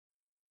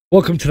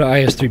Welcome to the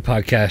IS3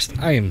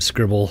 podcast. I am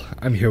Scribble.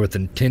 I'm here with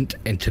Intent,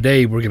 and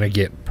today we're going to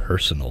get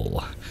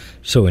personal.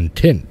 So,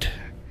 Intent,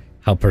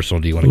 how personal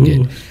do you want to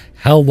get?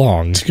 How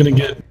long it's gonna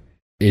get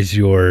is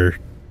your...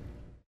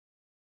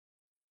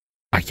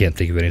 I can't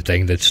think of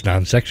anything that's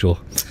non-sexual.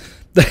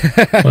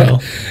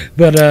 well,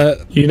 But,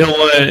 you know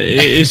what?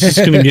 It's just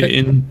gonna get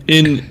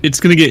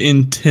it's gonna get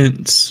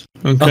intense.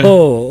 Okay.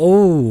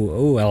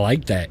 Oh, I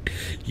like that.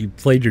 You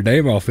played your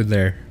name off in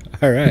there.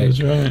 All right.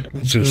 That's right.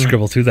 Let's just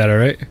scribble through that, all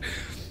right?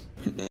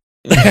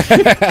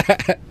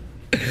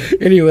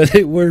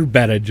 Anyway, we're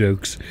bad at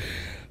jokes.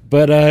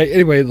 But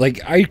anyway,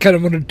 like I kind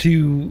of wanted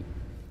to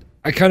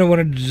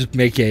just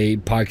make a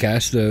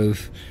podcast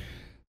of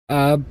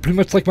pretty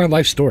much like my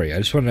life story. I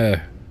just want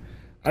to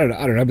I don't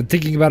know. I've been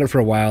thinking about it for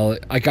a while.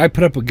 Like I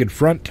put up a good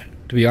front,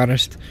 to be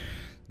honest.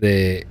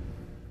 I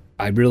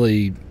don't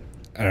know.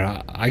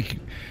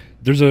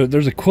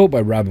 There's a quote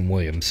by Robin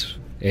Williams.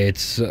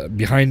 It's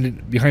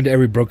behind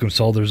every broken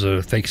soul there's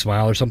a fake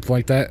smile or something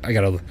like that.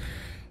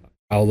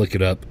 I'll look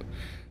it up.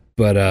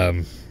 But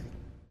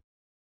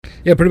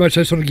yeah, pretty much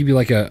I just want to give you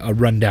like a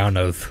rundown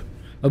of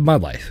my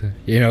life.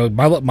 You know,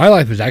 my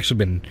life has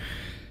actually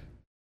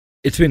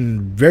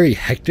been very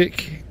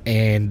hectic,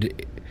 and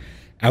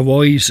I've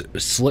always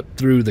slipped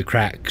through the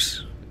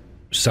cracks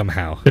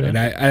somehow. Yeah. And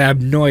I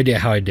have no idea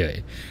how I do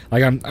it.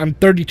 Like I'm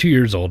 32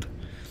 years old.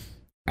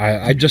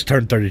 I just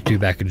turned 32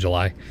 back in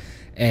July,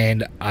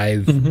 and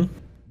I've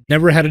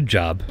never had a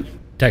job,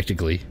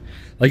 technically.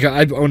 Like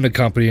I've owned a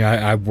company.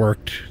 I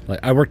worked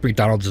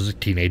McDonald's as a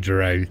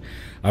teenager. I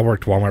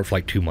worked Walmart for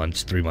like 2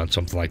 months, 3 months,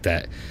 something like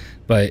that.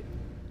 But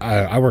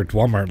I worked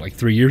Walmart like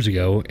 3 years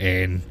ago,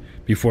 and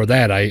before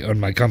that I owned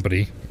my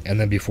company, and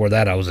then before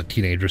that I was a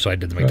teenager, so I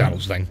did the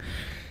McDonald's thing.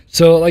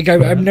 So like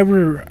I've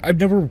never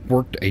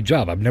worked a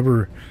job.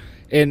 And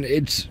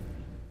it's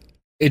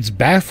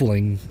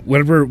baffling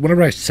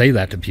whenever I say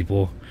that to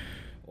people,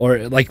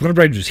 or like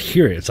whenever I just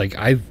hear it. It's like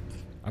I'm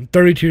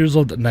 32 years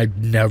old and I've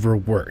never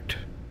worked.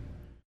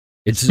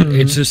 It's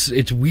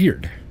it's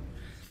weird.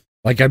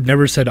 Like I've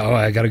never said, "Oh,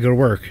 I got to go to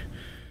work,"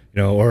 you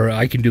know, or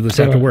 "I can do this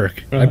after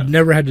work." I've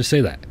never had to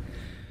say that,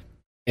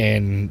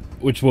 and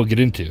which we'll get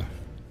into.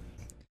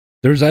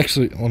 There's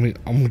actually, I'm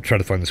gonna try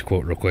to find this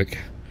quote real quick.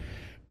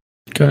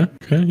 Okay.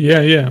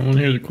 Yeah. I want to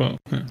hear the quote.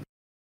 Yeah.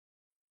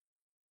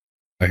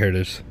 Oh, here it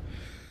is.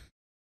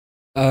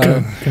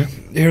 Okay.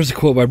 Here's a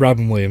quote by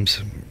Robin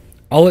Williams.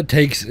 "All it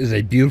takes is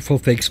a beautiful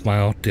fake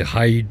smile to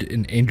hide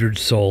an injured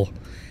soul,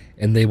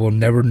 and they will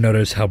never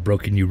notice how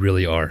broken you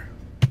really are."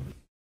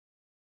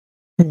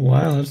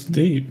 Wow, that's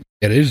deep.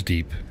 It is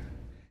deep.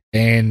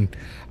 And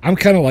I'm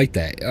kind of like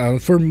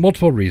that for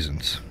multiple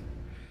reasons,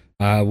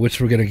 which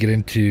we're going to get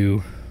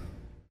into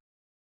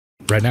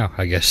right now,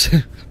 I guess.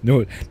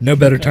 No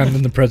better time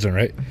than the present,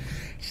 right?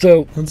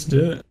 So Let's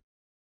do it.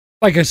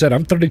 like I said,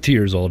 I'm 32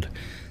 years old.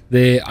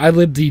 I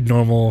lived the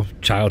normal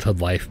childhood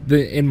life.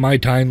 In my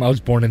time, I was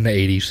born in the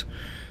 80s.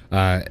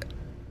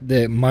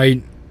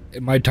 In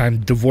my time,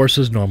 divorce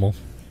was normal.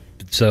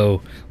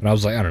 So when I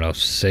was like, I don't know,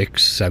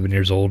 6, 7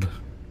 years old,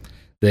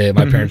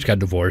 my parents got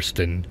divorced,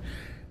 and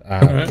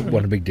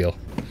wasn't a big deal.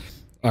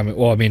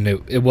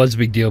 It was a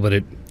big deal, but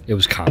it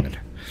was common.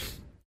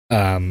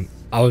 I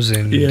was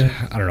in,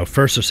 I don't know,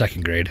 first or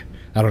second grade.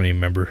 I don't even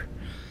remember.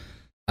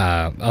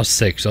 I was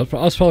 6. So I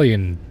was probably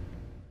in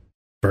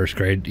first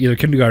grade, either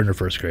kindergarten or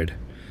first grade.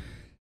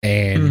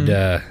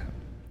 And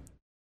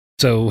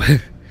so,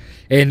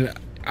 and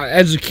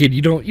as a kid,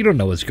 you don't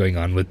know what's going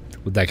on with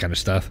that kind of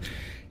stuff.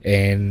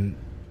 And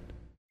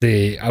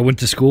I went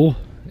to school,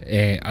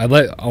 and I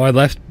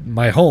left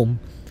my home,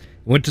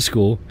 went to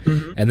school,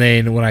 and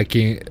then when I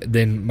came,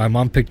 then my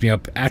mom picked me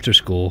up after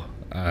school.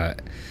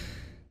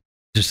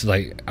 Just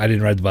like I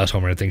didn't ride the bus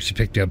home or anything. She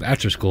picked me up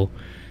after school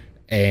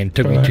and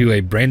took me to a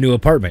brand new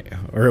apartment,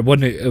 or it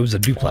was a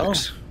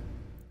duplex.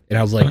 And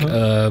I was like,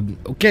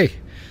 okay.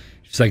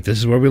 She's like, "This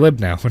is where we live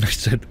now." And I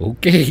said,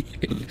 okay.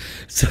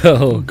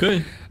 So,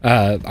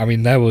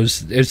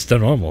 it's still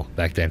normal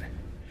back then.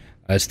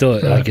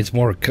 Still, like, it's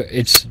more,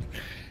 it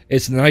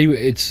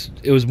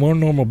was more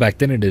normal back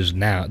then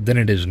than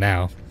it is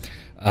now.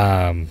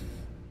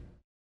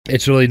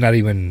 It's really not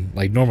even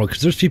like normal,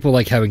 because there's people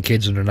like having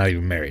kids and they're not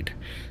even married.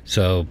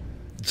 So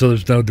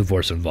there's no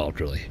divorce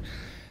involved, really.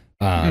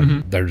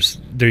 They're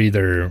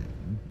either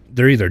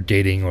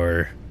dating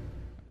or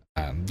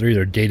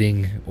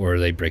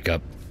they break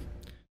up.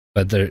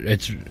 But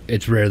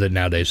it's rare that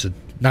nowadays,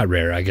 not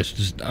rare, I guess,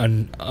 just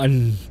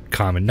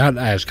uncommon, not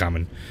as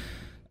common,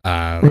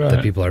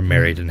 that people are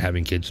married and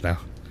having kids now.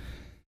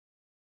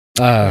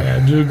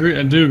 I do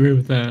agree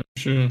with that.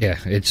 Sure. Yeah,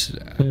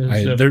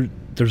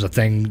 there's a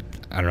thing,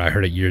 I don't know, I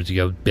heard it years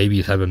ago.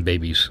 Babies having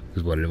babies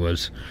is what it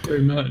was.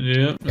 Pretty much,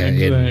 yeah,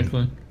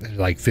 exactly.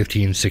 Like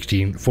 15,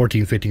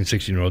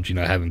 16-year-olds,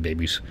 having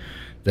babies.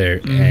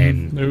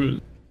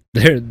 And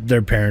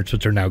their parents,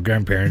 which are now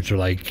grandparents, are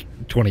like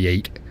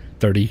 28,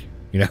 30,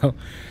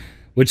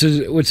 which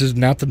is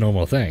not the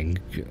normal thing.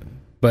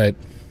 But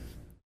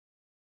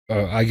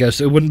I guess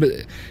it wouldn't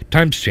be,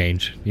 times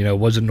change. It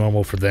wasn't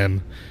normal for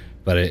them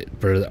but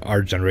for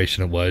our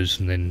generation it was,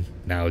 and then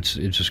now it's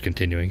just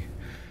continuing.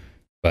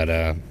 But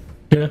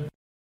Yeah.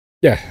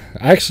 yeah,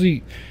 I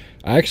actually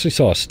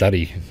saw a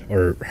study,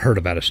 or heard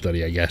about a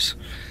study, I guess,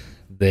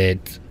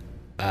 that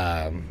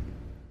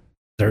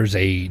there's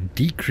a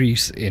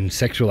decrease in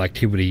sexual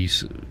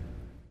activities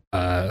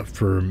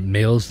for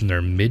males in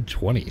their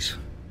mid-20s.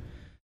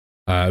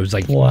 It was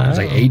like Wow. it was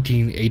like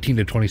 18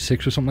 to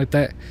 26 or something like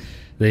that.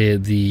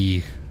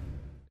 The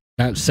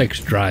not sex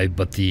drive,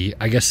 but the,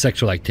 I guess,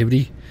 sexual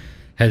activity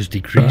has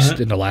decreased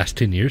in the last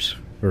 10 years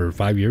or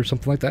 5 years,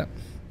 something like that.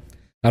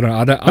 I don't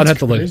know. I'd have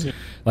to look.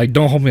 Like,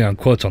 don't hold me on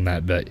quotes on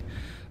that, but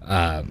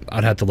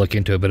I'd have to look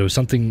into it. But it was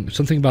something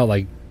about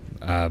like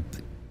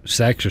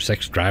sex or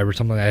sex drive or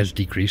something that has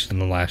decreased in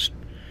the last,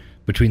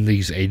 between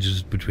these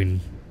ages,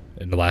 in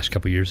the last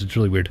couple of years. It's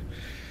really weird.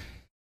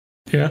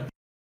 Yeah.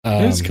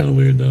 It's kind of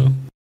weird though.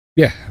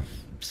 Yeah.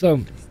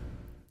 So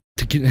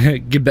to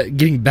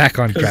getting back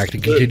on track to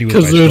continue with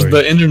my because there's story.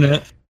 the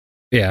internet.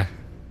 Yeah.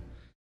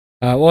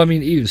 Well, I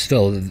mean, even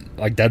still,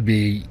 like, that'd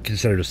be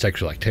considered a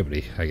sexual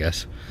activity, I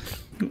guess.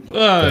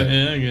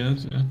 Yeah, I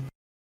guess. Yeah.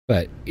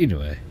 But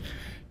anyway,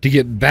 to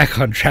get back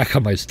on track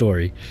on my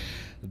story,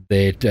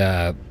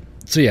 that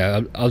so yeah,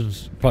 I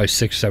was probably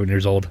 6, 7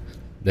 years old.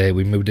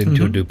 We moved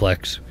into a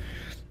duplex,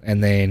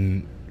 and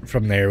then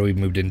from there we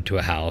moved into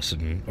a house,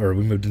 or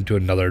we moved into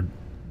another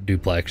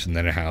duplex, and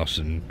then a house,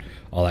 and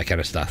all that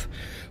kind of stuff.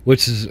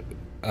 Which is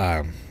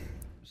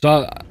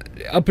so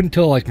up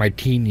until like my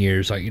teen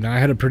years, like, I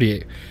had a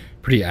pretty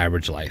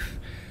average life.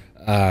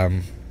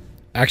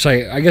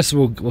 Actually, I guess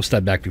we'll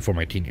step back before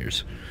my teen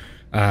years.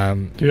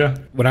 Yeah.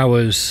 When I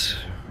was,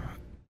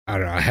 I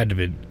don't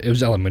know, it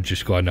was elementary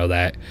school, I know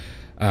that.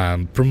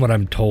 From what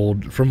I'm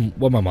told, from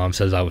what my mom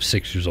says, I was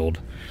 6 years old.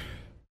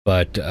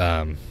 But,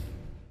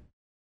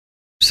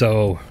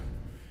 so,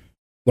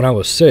 when I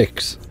was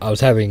 6, I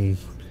was having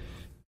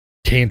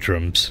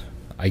tantrums,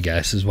 I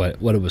guess, is what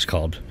it was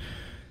called.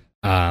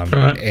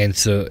 And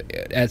so,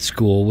 at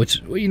school, which,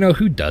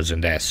 who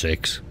doesn't at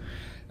 6?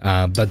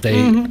 But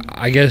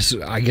I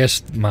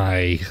guess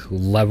my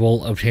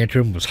level of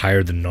tantrum was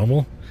higher than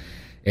normal,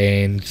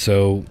 and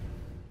so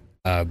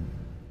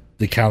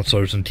the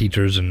counselors and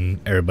teachers and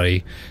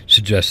everybody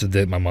suggested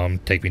that my mom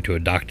take me to a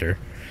doctor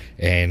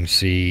and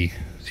see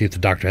if the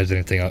doctor has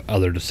anything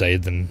other to say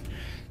than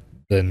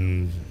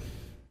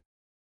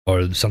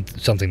or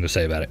something to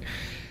say about it.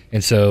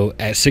 And so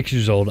at 6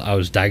 years old, I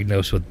was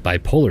diagnosed with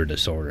bipolar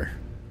disorder,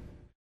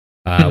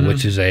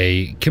 which is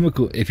a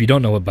chemical. If you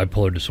don't know what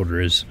bipolar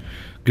disorder is,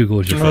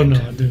 Google is your friend. Oh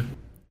no, I do.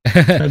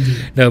 I do.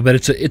 No,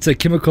 but it's a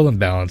chemical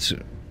imbalance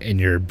in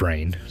your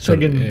brain. So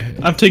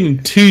I've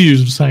taken 2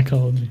 years of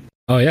psychology.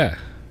 Oh yeah,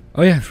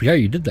 I forgot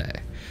you did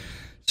that.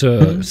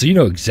 So you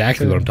know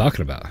exactly what I'm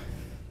talking about.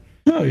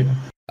 Oh yeah.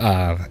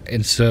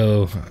 And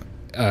so,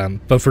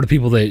 but for the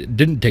people that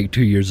didn't take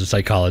 2 years of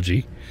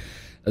psychology,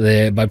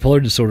 the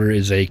bipolar disorder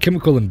is a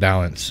chemical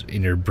imbalance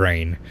in your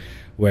brain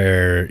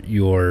where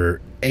your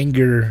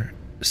anger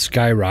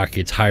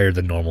skyrockets higher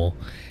than normal,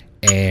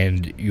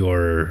 and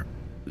your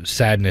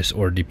sadness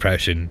or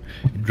depression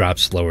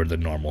drops lower than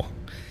normal.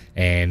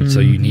 And so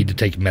you need to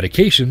take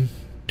medication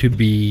to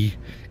be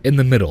in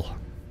the middle,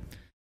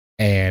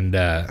 and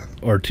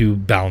or to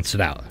balance it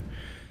out.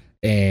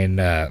 And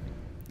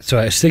so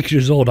at 6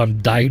 years old, I'm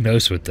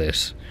diagnosed with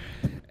this,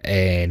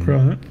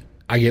 and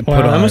I get put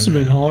on. That must have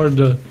been hard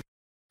to.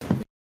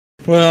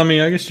 Well, I mean,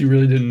 I guess you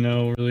really didn't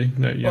know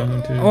that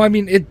young too. Oh, I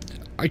mean,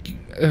 I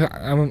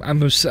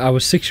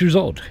was 6 years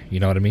old. You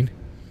know what I mean?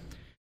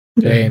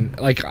 Yeah. And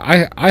like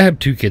I have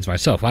 2 kids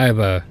myself. I have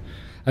a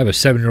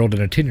 7-year-old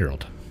and a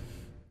 10-year-old.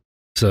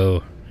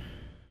 So,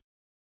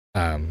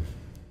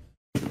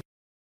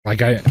 like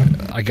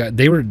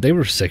they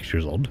were 6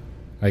 years old,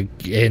 like,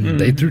 and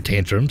they threw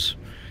tantrums.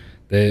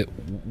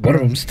 One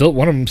of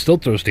them still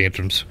throws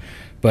tantrums,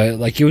 but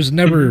like it was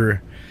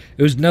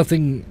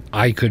nothing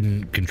I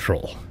couldn't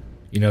control.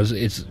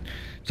 It's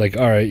like,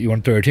 all right, you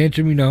want to throw a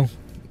tantrum,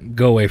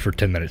 go away for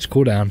 10 minutes,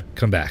 cool down,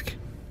 come back,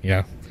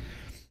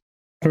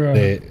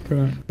 Right.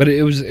 But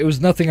it was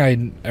nothing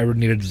I ever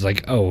needed. It's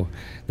like,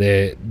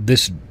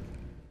 this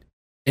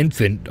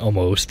infant,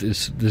 almost,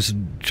 this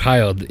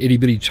child, itty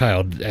bitty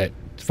child at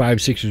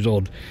 5, 6 years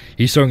old,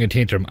 he's throwing a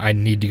tantrum. I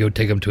need to go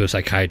take him to a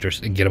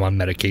psychiatrist and get him on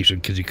medication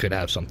because he could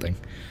have something.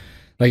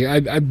 Like,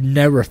 I've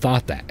never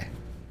thought that,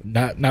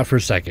 not for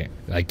a second.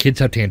 Like, kids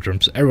have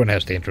tantrums. Everyone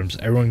has tantrums.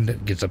 Everyone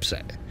gets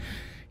upset,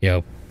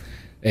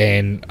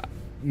 and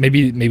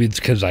maybe it's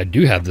because I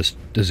do have this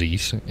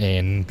disease,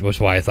 and that's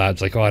why I thought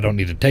it's like, I don't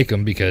need to take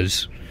them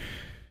because,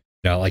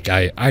 like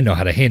I know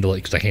how to handle it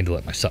because I handle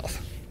it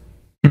myself.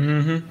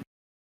 So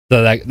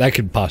that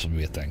could possibly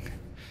be a thing.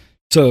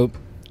 So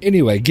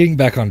anyway, getting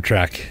back on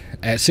track,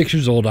 at 6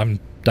 years old, I'm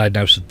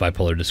diagnosed with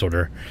bipolar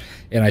disorder,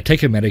 and I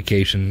take a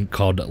medication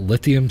called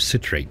lithium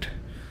citrate,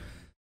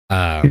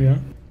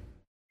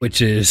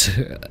 which is,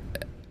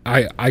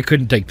 I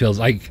couldn't take pills.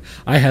 I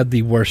had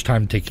the worst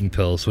time taking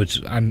pills,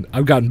 which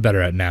I've gotten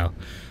better at now.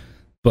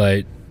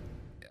 But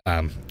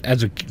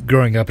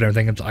growing up and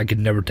everything, I could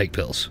never take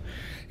pills,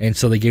 and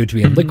so they gave it to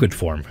me in liquid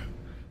form,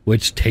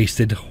 which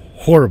tasted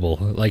horrible.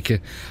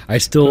 Like I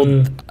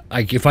still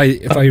like if I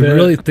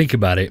really think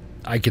about it,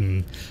 I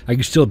can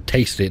still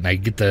taste it, and I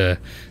get the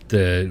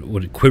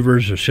what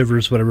quivers or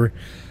shivers, whatever.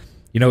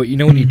 You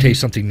know when you taste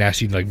something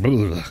nasty, like blah,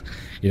 blah, blah,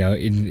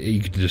 and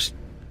you can just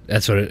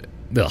that's what it.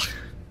 Ugh,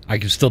 I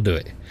can still do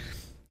it.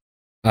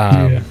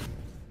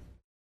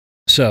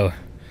 So,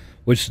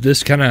 which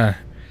this kind of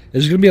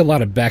there's going to be a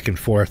lot of back and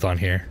forth on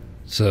here.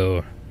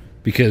 So,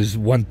 because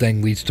one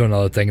thing leads to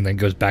another thing, and then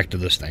goes back to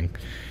this thing,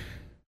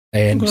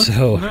 and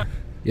so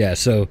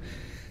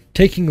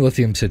taking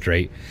lithium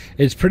citrate,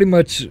 it's pretty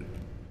much,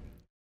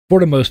 for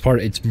the most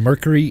part, it's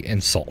mercury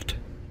and salt,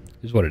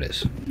 is what it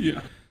is.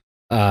 Yeah.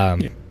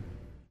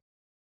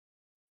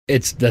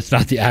 That's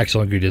not the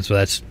actual ingredients, but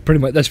that's pretty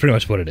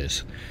much what it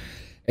is.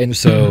 And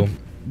so,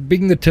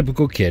 being the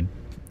typical kid,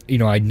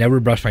 I never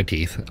brush my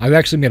teeth. I've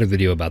actually made a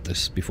video about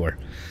this before.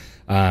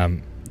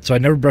 So I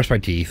never brush my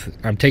teeth.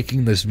 I'm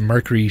taking this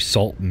mercury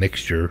salt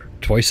mixture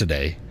twice a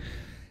day,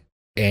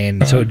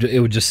 and so it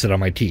would just sit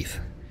on my teeth.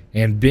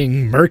 And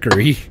being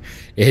mercury,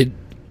 it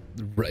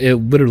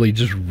literally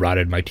just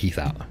rotted my teeth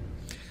out.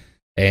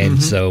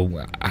 And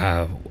so,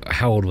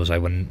 how old was I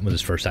when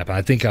this first happened?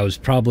 I think I was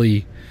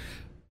probably.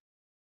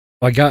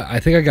 I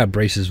think I got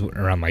braces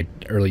around my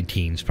early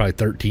teens, probably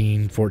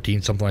 13,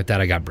 14, something like that.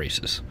 I got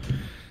braces.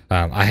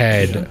 I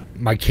had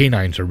my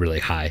canines were really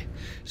high,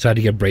 so I had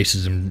to get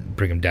braces and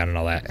bring them down and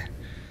all that.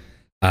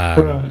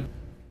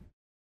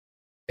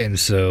 And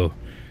so,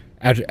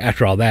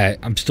 after all that,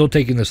 I'm still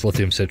taking this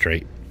lithium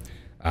citrate,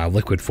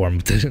 liquid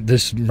form,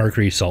 this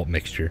mercury salt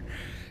mixture,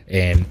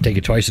 and take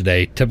it twice a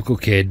day. Typical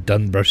kid,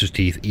 doesn't brush his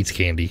teeth, eats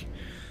candy,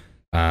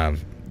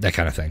 that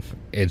kind of thing.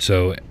 And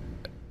so,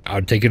 I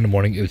would take it in the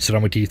morning. It would sit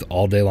on my teeth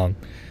all day long,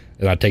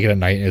 and I'd take it at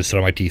night, and it would sit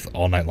on my teeth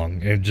all night long,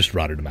 and it just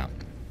rotted them out.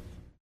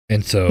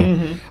 And so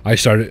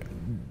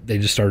they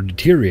just started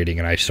deteriorating,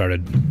 and I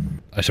started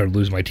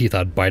losing my teeth.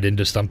 I'd bite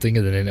into something,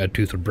 and then a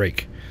tooth would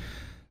break.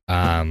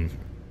 And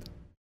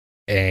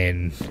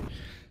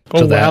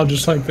so wow,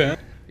 just like that.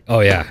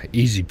 Oh yeah,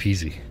 easy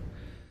peasy.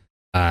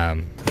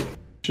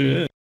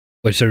 Shit.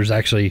 Which there's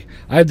actually,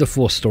 I have the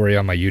full story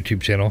on my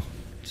YouTube channel.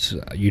 It's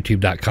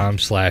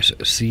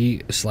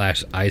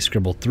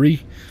youtube.com/c/iscribble3.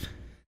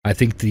 I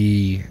think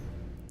the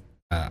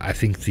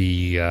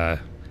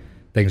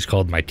thing's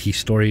called My Teeth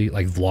Story,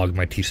 like vlog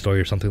My Teeth Story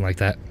or something like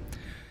that.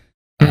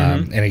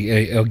 And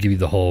it'll give you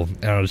the whole,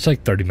 I don't know, it's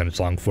like 30 minutes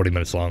long, 40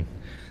 minutes long,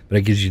 but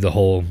it gives you the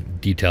whole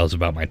details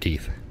about my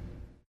teeth.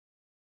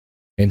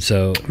 And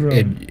so,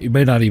 you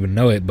may not even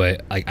know it,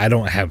 but like I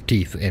don't have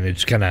teeth, and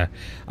it's kind of,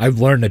 I've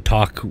learned to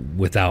talk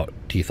without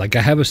teeth. Like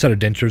I have a set of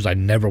dentures, I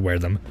never wear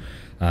them,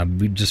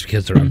 just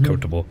because they're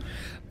uncomfortable.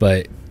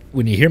 But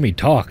when you hear me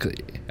talk,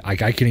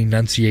 like I can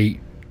enunciate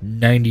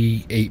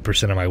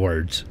 98% of my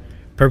words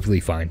perfectly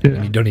fine,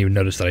 and you don't even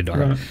notice that I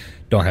don't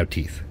have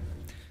teeth.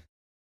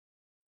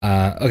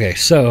 Okay,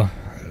 so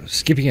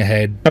skipping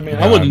ahead. I mean,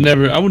 I would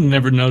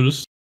never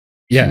notice.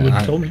 Yeah, you would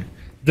have told me.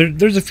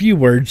 There's a few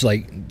words,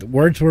 like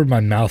words where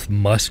my mouth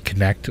must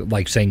connect,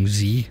 like saying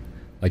Z,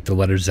 like the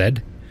letter Z.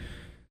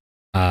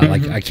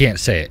 Like I can't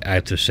say it. I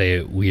have to say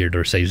it weird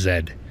or say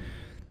Z,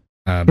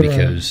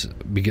 because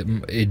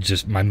it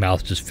just, my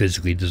mouth just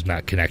physically does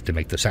not connect to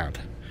make the sound,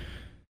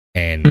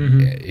 and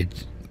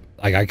it's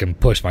like I can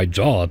push my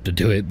jaw up to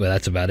do it, but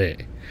that's about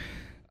it.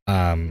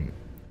 A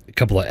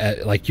couple of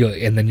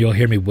and then you'll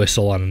hear me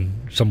whistle on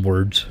some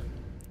words,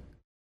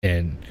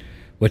 and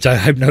which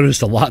I've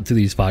noticed a lot through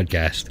these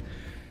podcasts.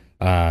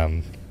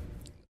 I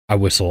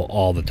whistle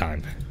all the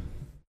time,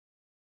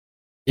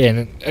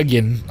 and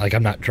again, like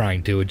I'm not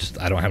trying to. It just,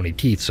 I don't have any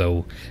teeth,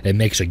 so it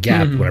makes a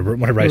gap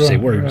whenever I say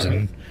words,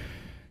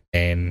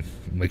 and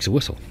makes a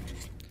whistle.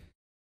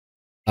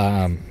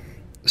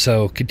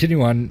 So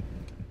continue on.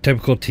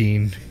 Typical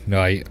teen.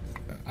 I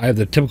have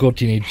the typical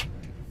teenage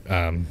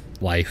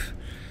life,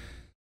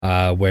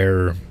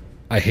 where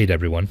I hate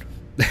everyone,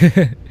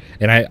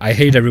 and I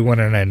hate everyone,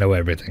 and I know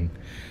everything.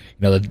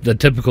 The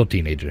typical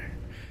teenager.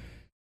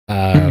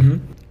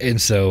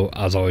 And so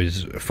I was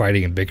always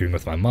fighting and bickering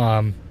with my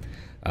mom.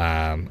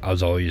 I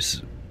was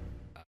always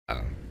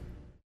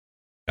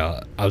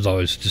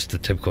just the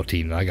typical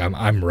teen. Like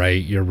I'm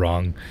right, you're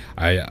wrong.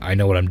 I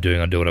know what I'm doing.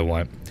 I'll do what I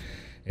want.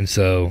 And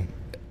so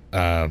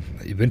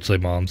eventually,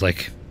 mom's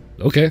like,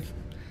 okay,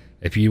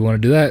 if you want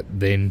to do that,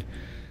 then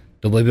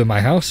to live in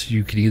my house,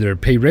 you can either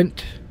pay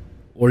rent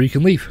or you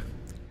can leave.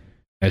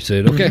 I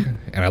said, okay,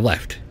 and I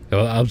left.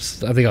 I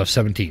think I was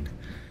 17.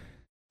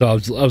 So I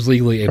was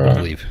legally able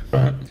to leave.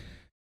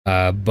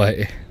 But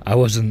I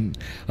was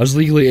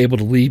legally able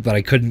to leave, but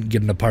I couldn't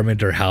get an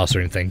apartment or house or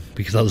anything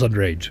because I was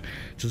underage.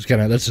 So it's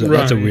kind of, that's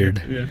a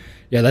weird,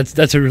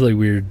 that's a really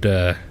weird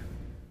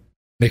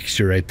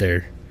mixture right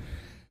there.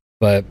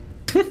 But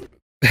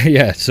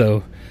yeah,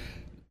 so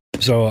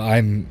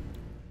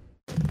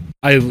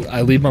I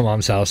leave my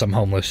mom's house. I'm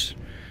homeless.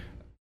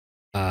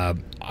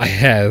 I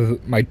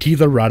have, my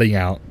teeth are rotting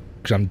out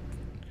because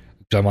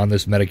I'm on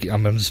this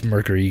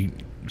mercury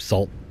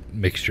salt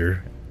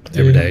mixture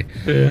every day.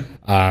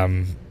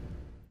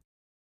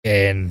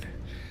 and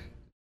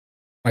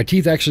my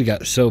teeth actually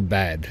got so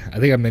bad. I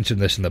think I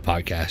mentioned this in the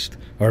podcast,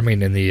 or I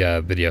mean in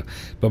the video.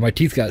 But my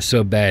teeth got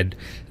so bad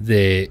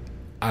that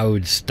I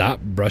would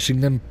stop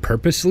brushing them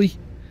purposely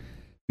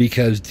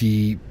because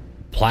the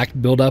plaque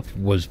buildup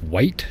was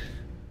white,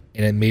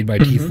 and it made my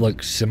teeth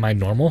look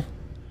semi-normal.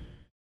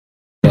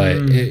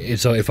 But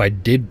so if I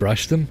did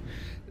brush them,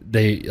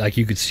 they like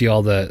you could see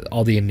all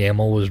the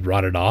enamel was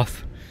rotted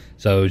off,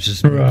 so it was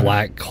just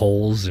black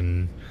holes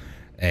and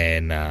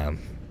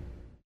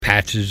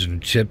patches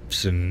and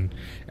chips and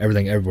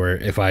everything everywhere.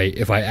 If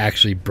I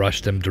actually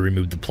brushed them to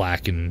remove the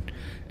plaque and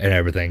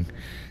everything,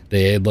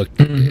 it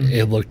looked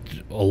a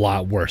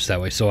lot worse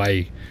that way. So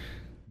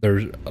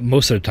there's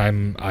most of the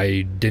time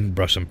I didn't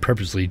brush them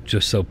purposely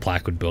just so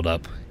plaque would build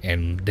up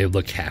and they would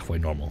look halfway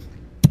normal.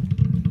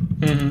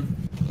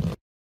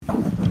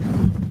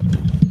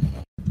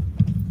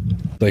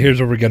 So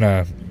here's where we're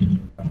gonna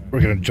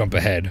jump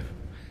ahead.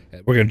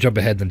 We're gonna jump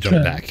ahead then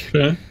jump back.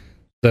 Okay.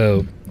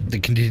 So to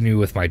continue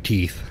with my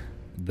teeth,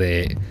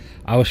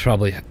 I was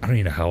probably, I don't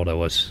even know how old I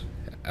was,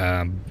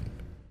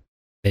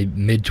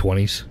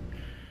 mid-20s,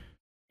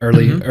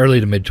 early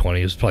to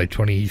mid-20s, probably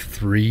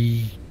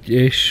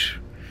 23-ish.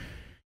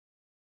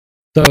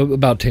 So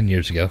about 10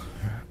 years ago.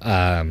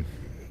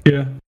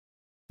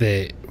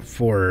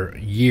 For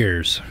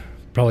years,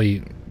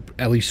 probably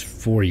at least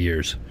 4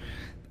 years,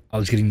 I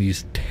was getting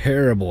these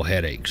terrible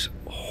headaches,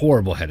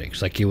 horrible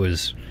headaches. Like it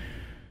was,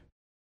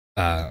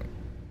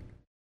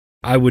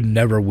 I would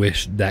never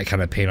wish that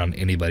kind of pain on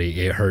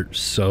anybody. It hurt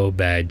so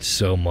bad,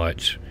 so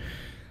much.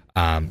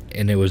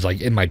 And it was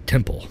like in my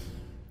temple.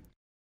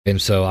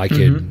 And so I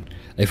could,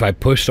 if I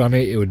pushed on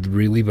it, it would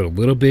relieve it a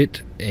little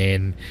bit.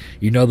 And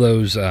you know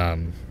those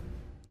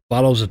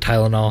bottles of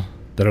Tylenol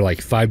that are like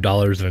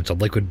 $5 and it's a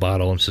liquid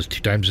bottle and it's just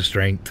 2 times the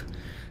strength,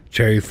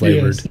 cherry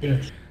flavored.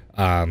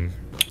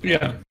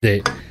 Yeah.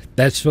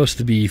 That's supposed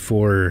to be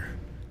for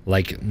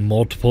like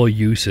multiple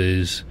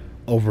uses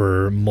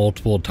over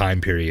multiple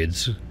time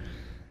periods.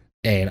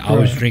 And I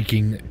was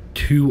drinking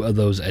 2 of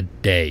those a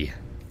day.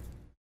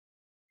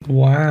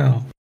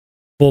 Wow.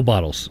 Full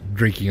bottles,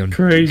 drinking them.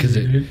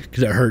 Crazy.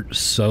 Because it hurt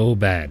so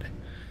bad.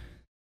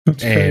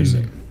 That's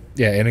crazy.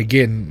 Yeah, and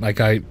again, like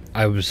I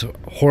was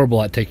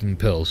horrible at taking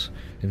pills.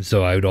 And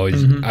so I would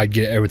always, I'd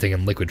get everything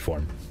in liquid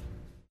form.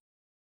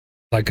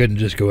 I couldn't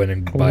just go in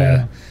and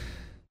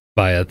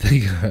buy a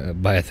thing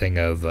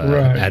of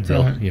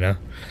Advil, you know?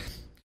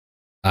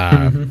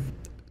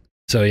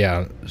 So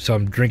yeah, so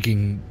I'm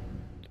drinking.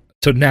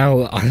 So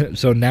now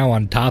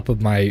on top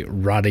of my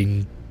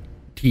rotting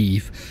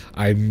teeth,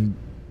 I'm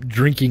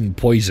drinking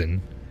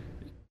poison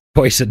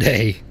twice a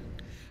day.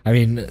 I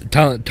mean,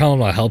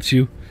 Tylenol helps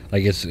you.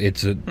 Like it's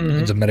a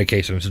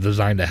medication. It's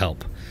designed to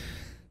help,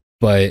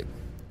 but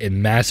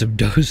in massive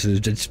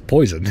doses, it's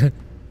poison.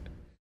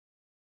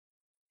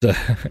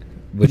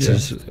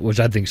 Which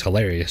I think is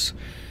hilarious.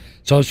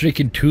 So I was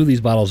drinking 2 of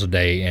these bottles a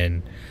day,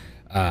 and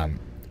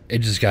it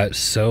just got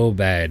so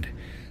bad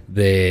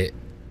that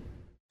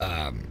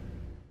I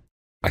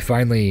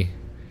finally,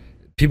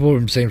 people have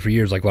been saying for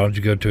years, like, why don't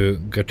you go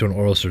to an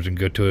oral surgeon,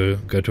 go to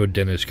a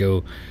dentist,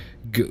 go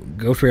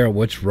figure out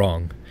what's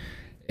wrong.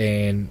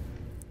 And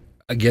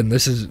again,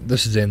 this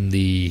is in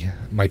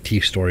my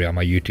teeth story on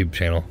my YouTube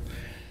channel.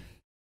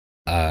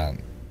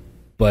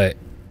 But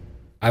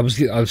I was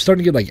starting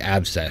to get like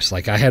abscess.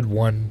 Like I had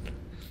one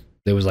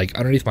that was like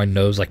underneath my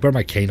nose, like where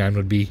my canine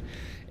would be,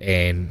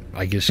 and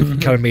like it's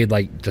kind of made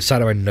like the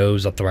side of my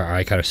nose up to my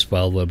eye kind of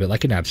swell a little bit,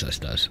 like an abscess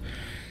does.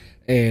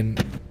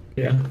 And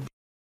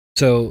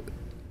so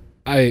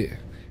I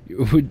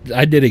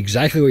did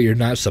exactly what you're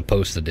not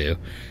supposed to do,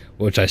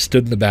 which I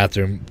stood in the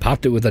bathroom,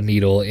 popped it with a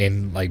needle,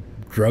 and like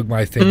drug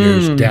my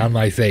fingers down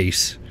my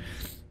face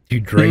to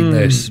drain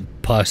this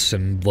pus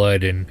and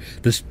blood and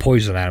this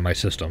poison out of my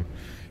system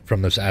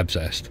from this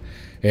abscess.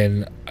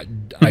 And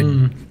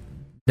I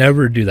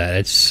never do that.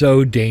 It's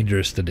so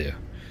dangerous to do.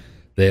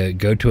 They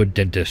go to a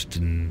dentist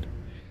and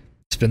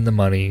spend the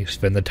money,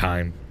 spend the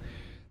time,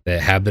 they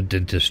have the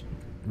dentist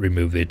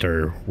remove it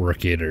or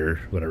work it or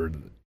whatever.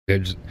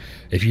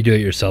 If you do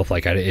it yourself,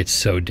 like it's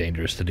so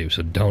dangerous to do.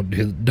 So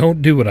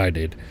don't do what I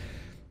did.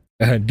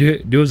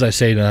 Do as I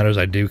say, not as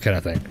I do, kind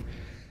of thing.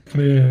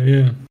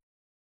 Yeah.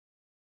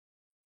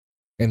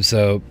 And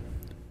so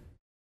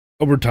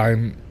over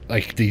time,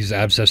 like these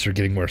abscesses are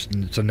getting worse.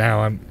 And so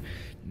now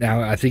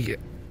I think,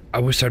 I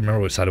wish I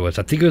remember what side it was.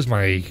 I think it was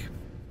my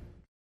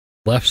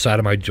left side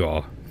of my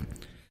jaw.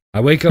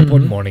 I wake up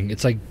one morning.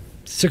 It's like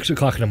 6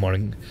 o'clock in the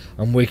morning.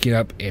 I'm waking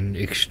up in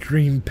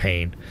extreme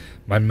pain.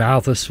 My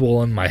mouth is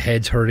swollen. My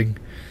head's hurting.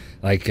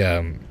 Like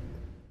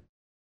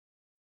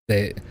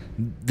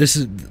this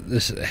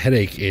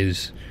headache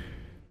is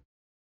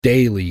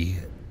daily.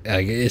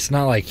 Like it's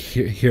not like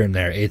here and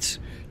there. It's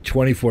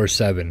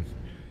 24/7,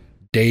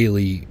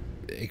 daily,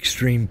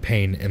 extreme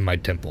pain in my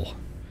temple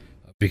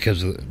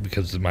because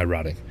of my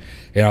rotting.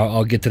 And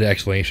I'll get to the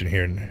explanation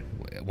here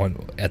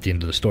at the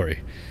end of the story.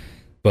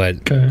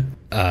 But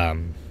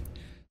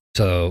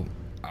so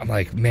I'm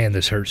like, man,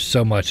 this hurts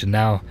so much. And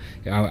now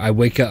I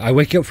wake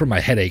up from my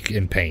headache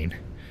in pain.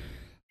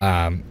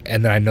 And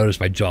then I noticed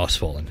my jaw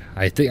swollen.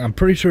 I'm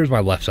pretty sure it was my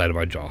left side of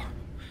my jaw.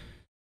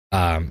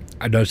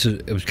 I noticed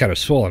it was kind of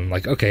swollen.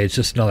 Like, okay, it's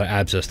just another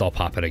abscess. I'll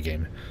pop it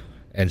again.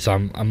 And so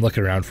I'm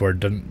looking around for it.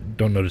 Don't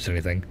notice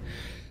anything.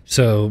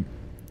 So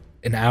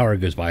an hour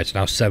goes by. It's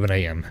now 7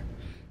 a.m.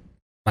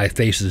 My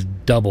face is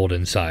doubled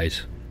in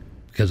size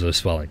because of the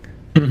swelling.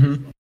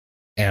 Mm-hmm.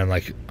 And I'm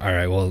like, all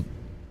right, well,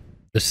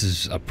 this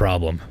is a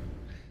problem.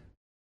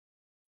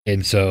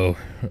 And so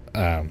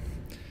I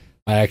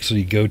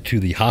actually go to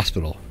the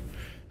hospital.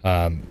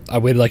 I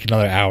waited like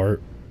another hour.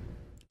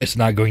 It's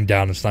not going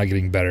down. It's not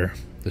getting better.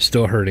 It's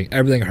still hurting.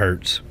 Everything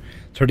hurts.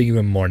 It's hurting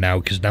even more now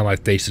because now my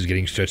face is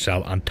getting stretched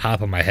out on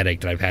top of my headache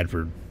that I've had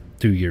for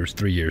 2 years,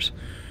 3 years.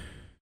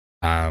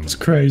 It's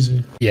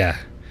crazy. Yeah.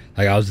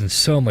 Like, I was in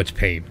so much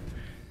pain.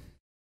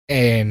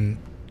 And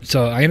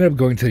so I ended up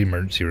going to the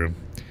emergency room.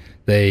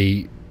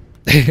 They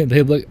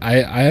look.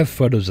 I have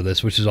photos of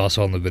this, which is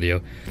also on the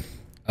video,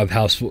 of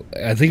how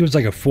I think it was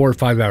like a 4 or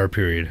 5 hour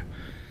period.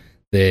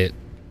 That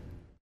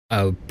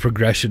a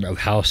progression of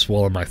how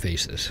swollen my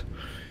face is.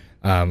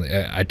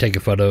 I take a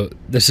photo.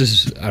 This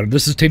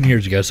is 10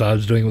 years ago, so I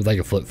was doing it with like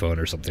a flip phone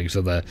or something.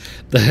 So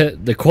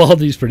the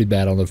quality is pretty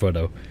bad on the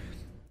photo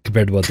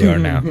compared to what they are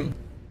now.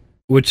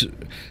 Which,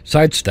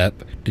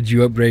 sidestep, did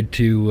you upgrade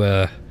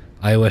to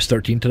iOS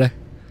 13 today?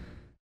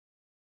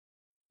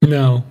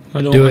 No,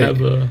 I don't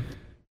have a.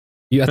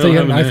 I thought you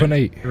had an iPhone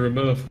 8 or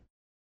above.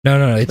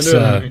 No, it's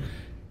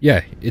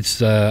yeah,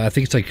 it's I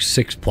think it's like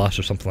 6 Plus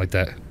or something like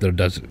that it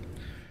does it.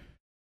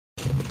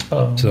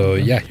 Oh, so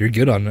okay. Yeah, you're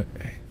good on it.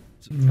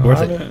 It's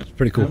worth it. It's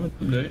pretty cool.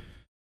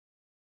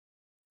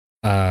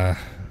 All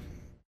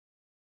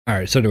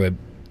right. So anyway,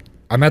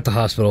 I'm at the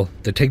hospital.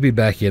 They take me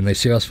back in. They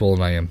see how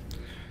swollen I am.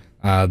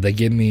 They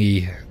give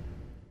me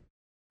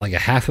like a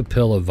half a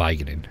pill of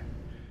Vicodin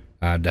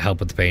to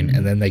help with the pain,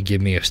 and then they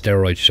give me a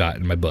steroid shot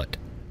in my butt,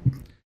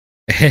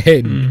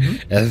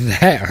 and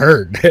that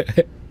hurt.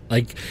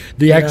 Like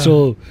the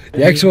actual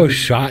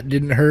shot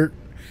didn't hurt.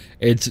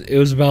 It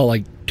was about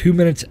like 2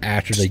 minutes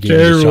after they gave me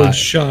the shot. Steroid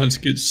shots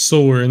get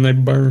sore and they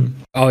burn.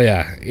 Oh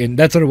yeah, and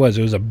that's what it was.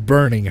 It was a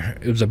burning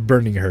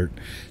hurt.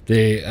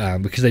 They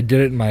because they did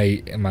it in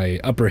my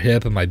upper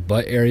hip and my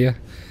butt area,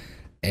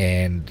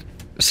 and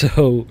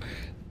so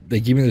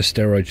they gave me the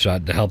steroid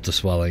shot to help the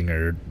swelling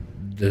or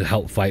to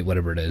help fight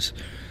whatever it is.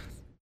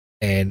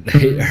 And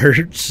it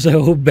hurt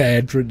so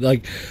bad for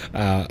like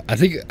I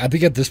think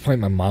at this point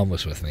my mom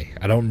was with me.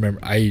 I don't remember.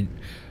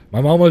 My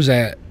mom was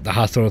at the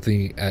hospital with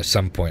me at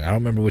some point. I don't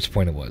remember which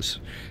point it was,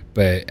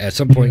 but at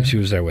some point she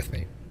was there with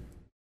me.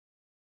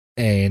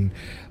 And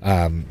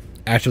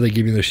after they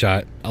gave me the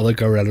shot, I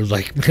look over and I was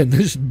like, man,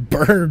 this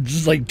burns.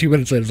 Just like 2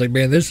 minutes later, I was like,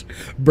 man, this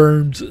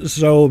burns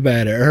so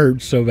bad. It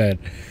hurts so bad.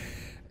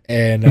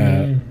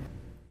 And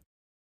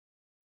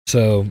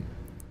so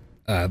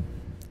I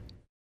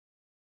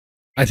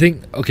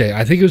think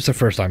it was the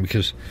first time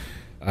because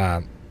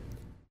I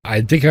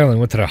think I only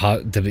went to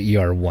the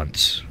ER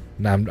once.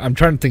 Now I'm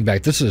trying to think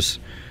back. This is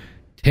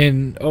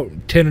 10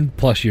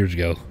 plus years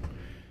ago.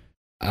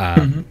 So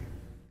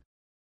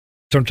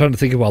I'm trying to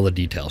think of all the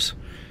details.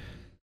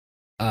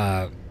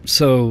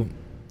 So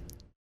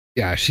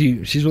yeah,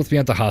 she's with me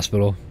at the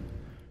hospital,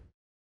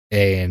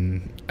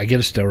 and I get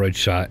a steroid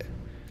shot,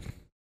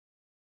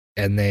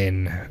 and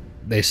then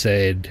they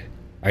said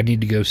I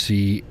need to go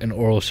see an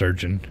oral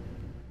surgeon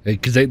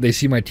because they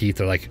see my teeth.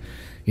 They're like,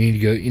 you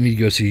need to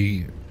go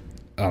see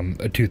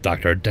a tooth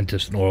doctor, a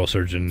dentist, an oral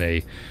surgeon.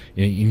 You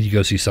need to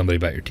go see somebody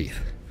about your teeth.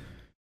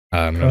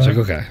 And I was like,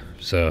 okay.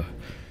 So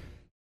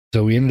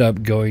we ended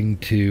up going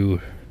to.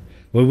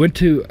 We went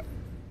to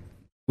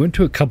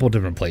a couple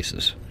different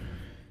places,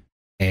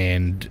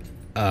 and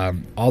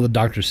all the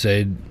doctors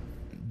said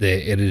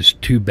that it is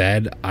too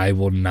bad. I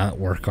will not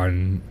work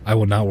on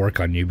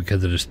you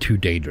because it is too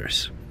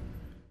dangerous.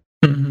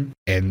 And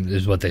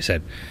is what they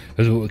said.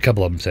 A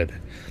couple of them said.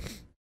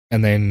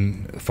 And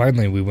then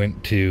finally we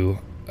went to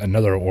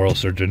another oral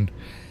surgeon,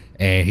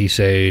 and he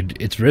said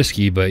it's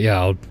risky, but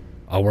yeah,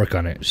 I'll work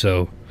on it.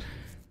 So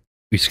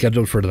we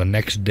scheduled for the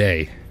next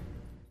day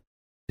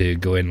to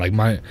go in. Like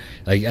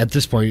at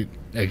this point,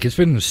 like it's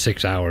been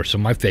 6 hours, so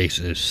my face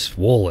is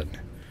swollen,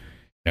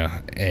 you know,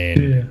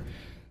 and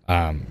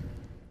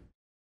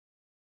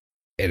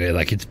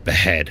it's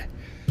bad.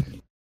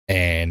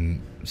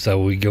 And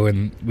so we go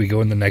in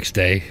the next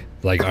day,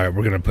 like, all right,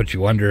 we're gonna put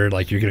you under,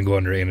 like, you're gonna go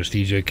under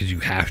anesthesia because you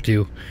have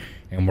to,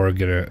 and I'm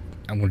gonna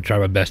try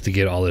my best to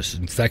get all this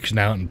infection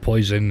out and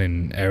poison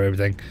and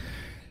everything,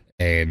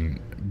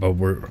 but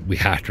we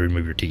have to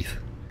remove your teeth.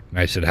 And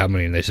I said, how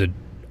many? And they said,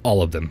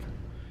 all of them.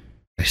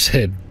 I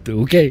said,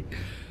 okay.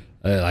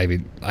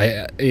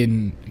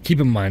 Keep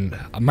in mind,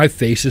 my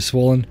face is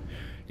swollen,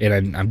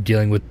 and I'm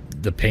dealing with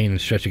the pain and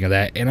stretching of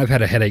that, and I've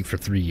had a headache for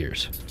 3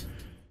 years.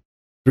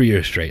 3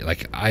 years straight.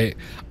 Like, I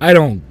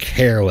don't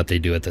care what they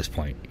do at this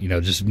point. You know,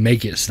 just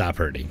make it stop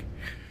hurting.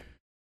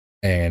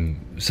 And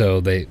so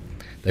they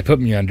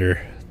put me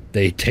under.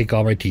 They take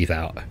all my teeth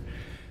out.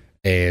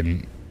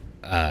 And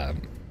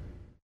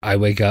I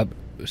wake up.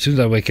 As soon as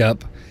I wake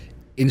up,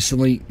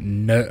 instantly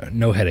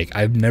no headache.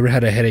 I've never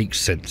had a headache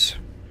since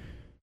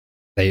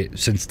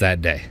that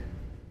day.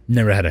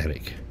 Never had a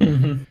headache.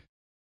 Mm-hmm.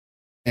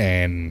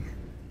 And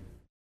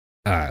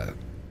I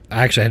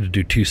actually had to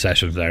do 2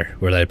 sessions there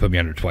where they put me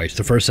under twice.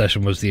 The first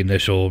session was the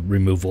initial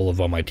removal of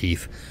all my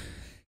teeth,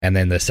 and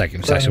then the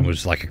second session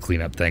was like a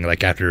cleanup thing.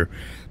 Like after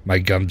my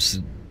gums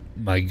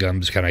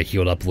kind of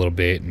healed up a little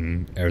bit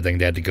and everything,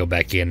 they had to go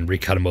back in,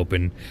 recut them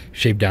open,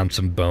 shave down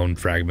some bone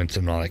fragments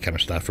and all that kind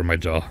of stuff from my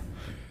jaw,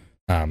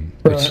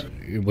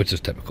 which is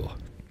typical.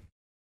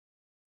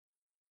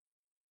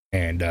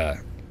 And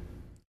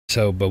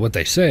but what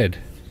they said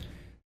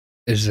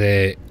is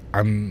that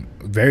I'm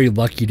very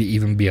lucky to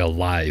even be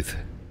alive.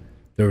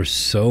 There was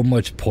so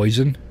much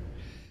poison,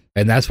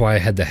 and that's why I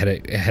had the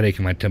headache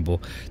in my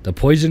temple. The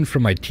poison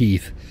from my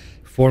teeth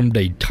formed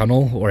a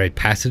tunnel, or a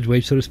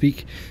passageway, so to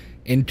speak,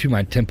 into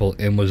my temple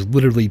and was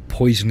literally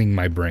poisoning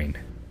my brain.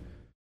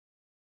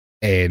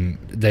 And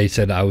they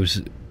said I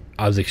was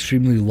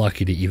extremely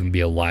lucky to even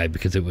be alive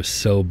because it was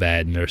so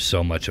bad and there's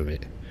so much of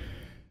it.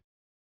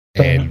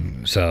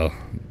 And so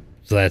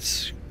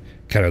that's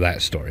kind of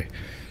that story.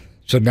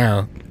 So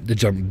now to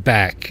jump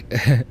back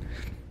to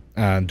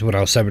when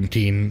I was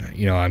 17,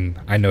 you know,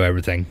 I know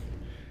everything.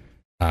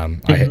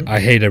 I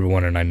hate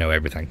everyone and I know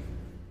everything.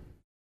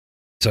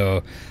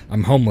 So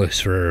I'm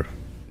homeless for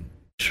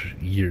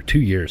 2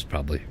 years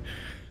probably,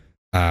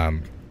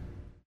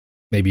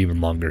 maybe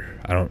even longer.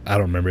 I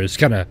don't remember. It's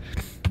kind of,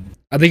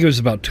 I think it was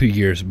about 2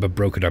 years, but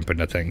broken up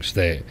into things.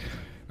 That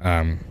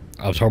I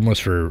was homeless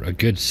for a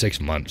good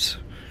 6 months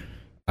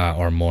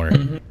or more,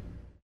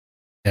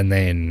 and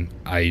then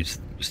I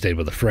stayed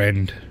with a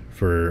friend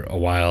for a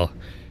while,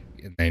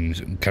 and then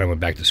kind of went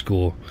back to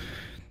school.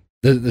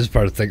 This is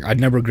part of the thing. I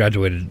never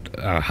graduated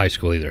high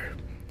school either.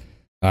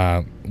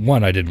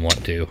 One, I didn't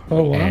want to.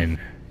 Oh, wow.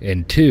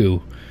 And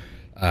two,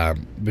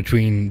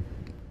 between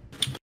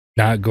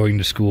not going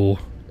to school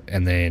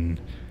and then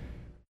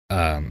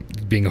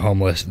being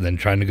homeless and then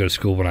trying to go to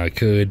school when I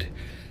could,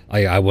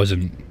 I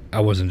wasn't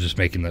just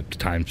making the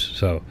times.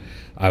 So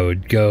I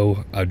would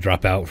go, I'd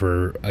drop out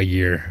for a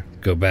year,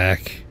 go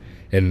back,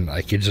 and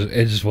like it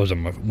just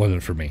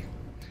wasn't for me.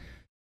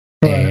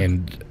 Right.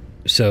 And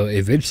so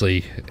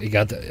eventually it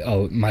got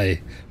my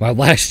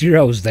last year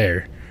I was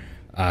there,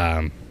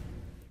 I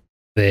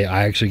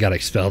actually got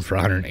expelled for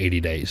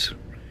 180 days,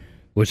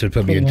 which would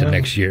put me into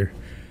next year,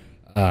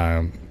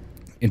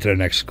 into the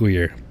next school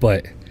year.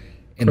 But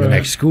in the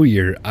next school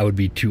year, I would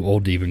be too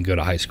old to even go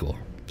to high school.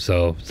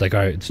 So it's like,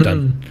 all right, it's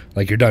done.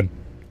 Like, you're done.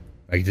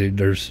 Like,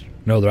 there's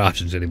no other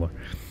options anymore.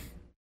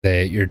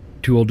 That you're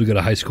too old to go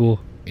to high school,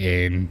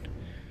 and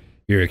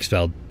you're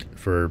expelled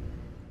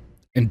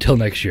until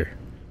next year.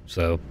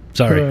 So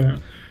sorry.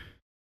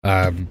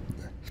 And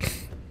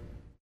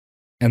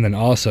then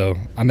also,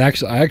 I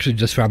actually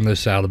just found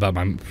this out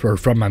about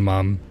from my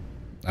mom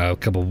a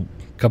couple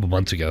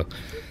months ago,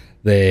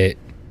 that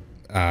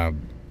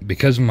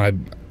because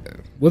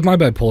with my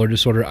bipolar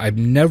disorder, I've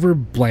never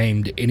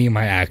blamed any of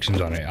my actions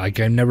on it. Like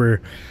I'd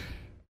never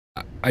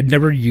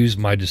used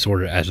my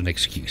disorder as an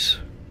excuse,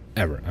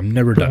 ever. I've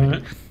never done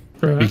it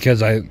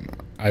because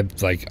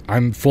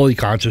I'm fully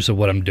conscious of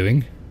what I'm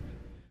doing,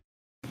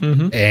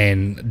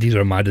 and these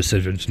are my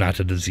decisions, not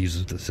the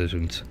disease's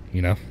decisions.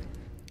 You know.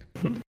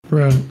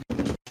 Right.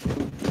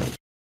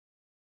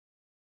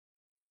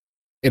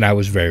 And I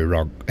was very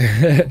wrong.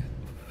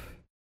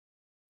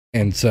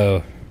 And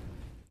so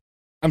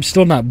I'm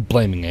still not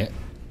blaming it,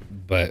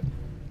 but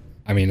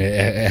I mean,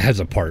 it has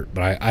a part,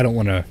 but I don't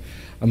want to,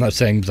 I'm not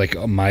saying like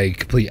my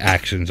complete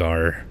actions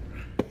are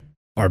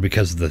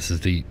because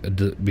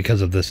of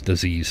because of this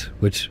disease,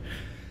 which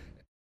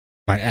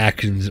my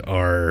actions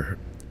are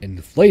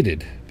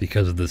inflated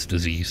because of this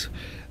disease,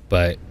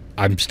 but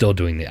I'm still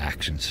doing the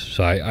actions.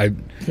 So I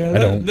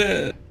don't.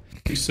 That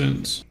makes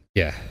sense.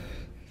 Yeah.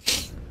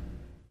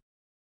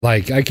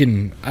 Like I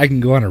can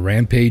go on a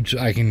rampage.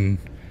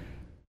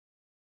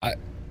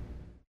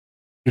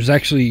 There's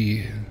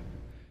actually,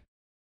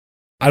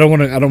 I don't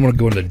want to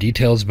go into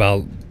details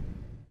about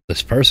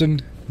this person,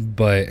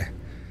 but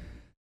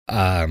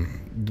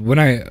when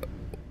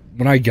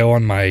I go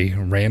on my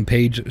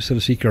rampage, so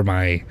to speak, or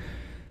my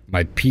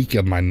peak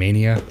of my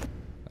mania,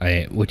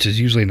 which is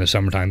usually in the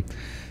summertime,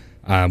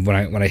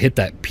 when I hit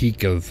that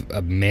peak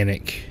of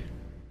manic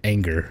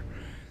anger,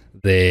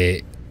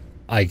 I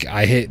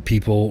hit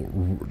people,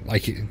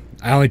 like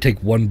I only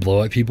take one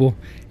blow at people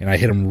and I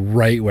hit them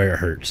right where it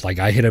hurts. Like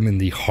I hit them in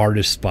the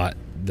hardest spot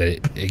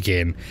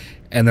and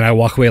then I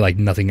walk away like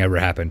nothing ever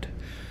happened.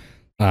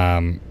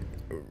 For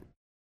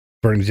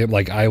example,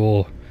 like I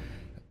will,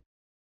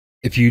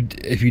 if you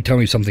tell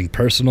me something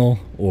personal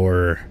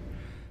or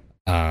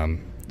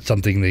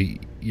something that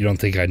you don't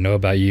think I know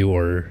about you,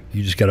 or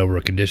you just got over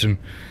a condition,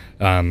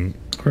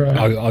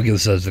 I'll give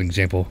this as an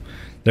example.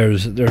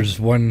 There's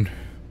one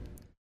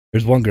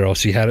girl.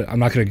 She had, I'm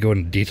not going to go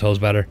into details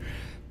about her,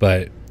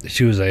 but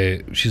she's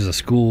a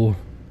school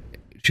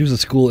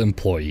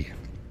employee,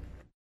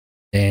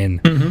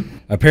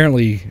 and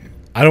apparently,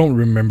 I don't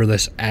remember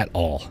this at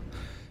all,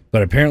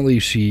 but apparently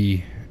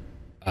she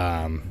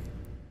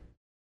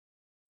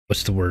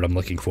what's the word I'm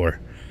looking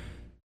for?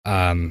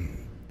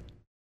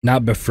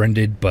 Not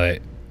befriended,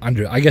 but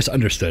I guess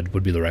understood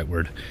would be the right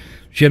word.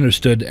 She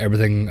understood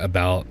everything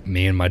about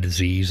me and my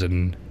disease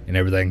and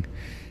everything,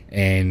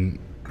 and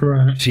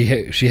Right. she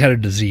had a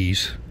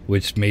disease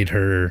which made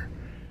her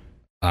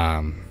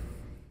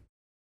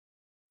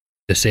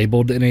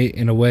disabled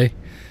in a way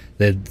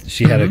that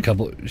she had a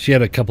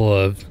couple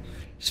of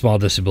small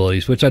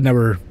disabilities which I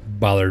never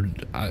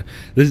bothered.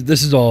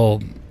 This is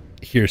all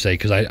hearsay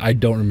because I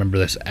don't remember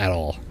this at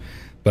all,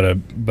 but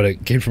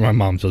it came from my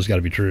mom, so it's got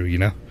to be true, you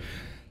know.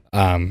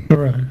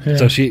 Right. Yeah.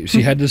 So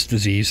she had this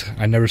disease.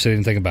 I never said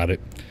anything about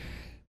it.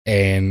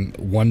 And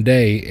one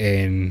day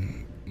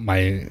in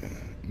one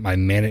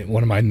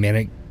of my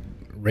manic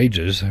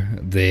rages,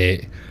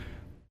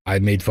 I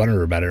made fun of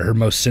her about it, her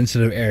most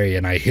sensitive area,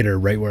 and I hit her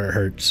right where it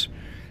hurts,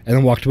 and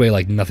then walked away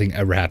like nothing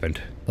ever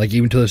happened. Like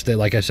even to this day,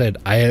 like I said,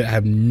 I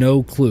have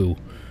no clue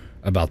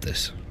about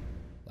this.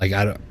 Like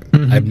I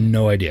have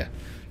no idea.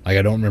 Like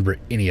I don't remember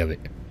any of it.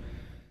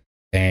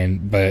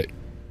 But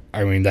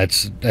I mean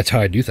that's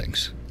how I do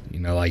things. You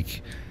know,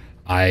 like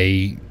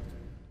I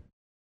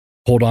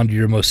hold on to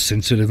your most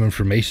sensitive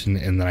information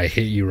and then I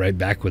hit you right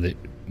back with it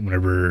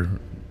whenever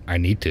I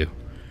need to.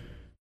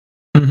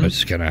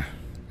 It's gonna,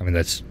 I mean,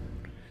 that's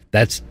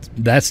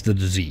the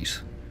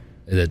disease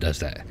that does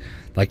that.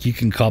 Like you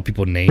can call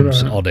people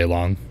names all day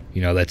long.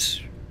 You know, that's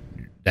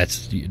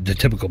the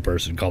typical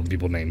person calling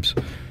people names,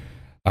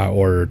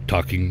 or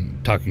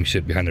talking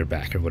shit behind their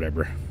back or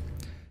whatever,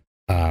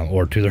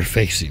 or to their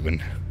face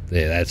even.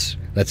 Yeah,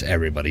 that's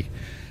everybody.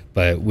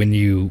 But when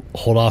you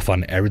hold off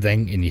on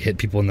everything and you hit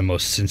people in the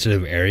most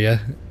sensitive area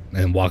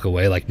and walk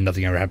away like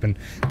nothing ever happened,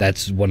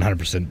 that's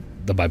 100%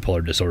 the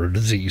bipolar disorder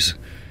disease.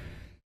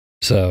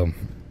 So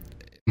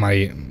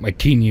my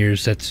teen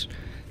years, that's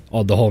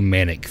all the whole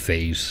manic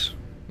phase.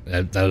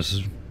 That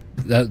was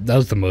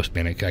the most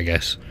manic, I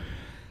guess.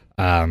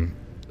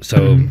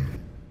 So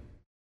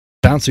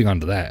bouncing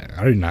onto that,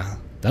 I don't know.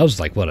 That was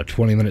like what, a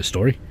 20-minute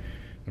story.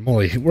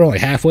 We're only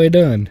halfway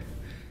done.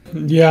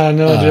 Yeah, I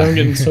know, dude. I'm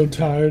getting so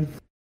tired.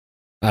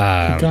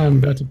 I'm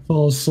about to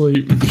fall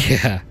asleep.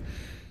 Yeah.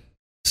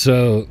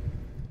 So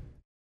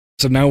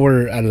now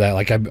we're out of that.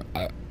 Like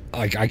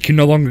I can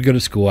no longer go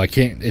to school. I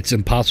can't. It's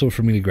impossible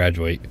for me to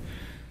graduate,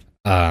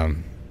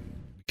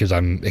 because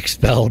I'm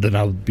expelled and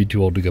I'll be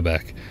too old to go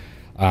back.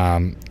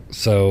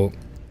 So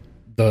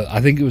I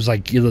think it was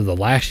like either the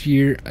last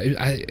year.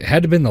 It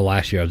had to have been the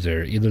last year I was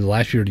there. Either the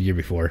last year or the year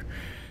before.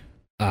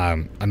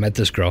 I met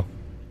this girl.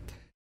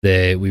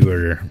 That we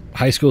were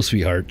high school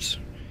sweethearts.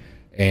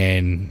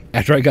 And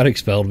after I got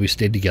expelled, we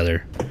stayed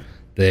together.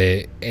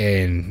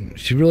 And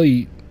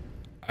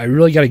I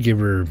really got to give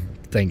her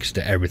thanks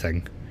to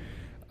everything.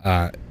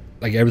 Like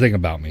everything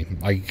about me.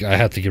 Like I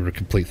have to give her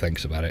complete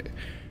thanks about it,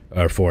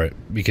 or for it,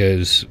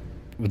 because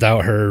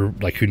without her,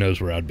 like who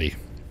knows where I'd be.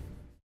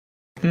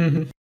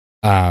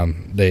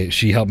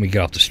 She helped me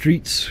get off the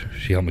streets.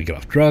 She helped me get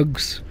off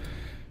drugs.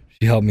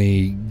 She helped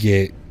me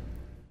get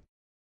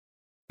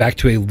back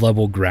to a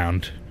level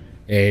ground,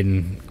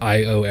 and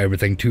I owe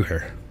everything to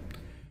her.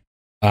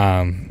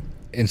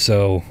 And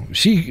so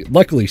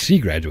luckily she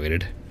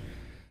graduated.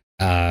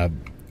 So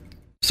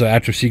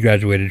after she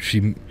graduated,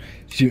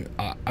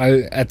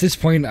 at this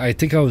point, I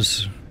think I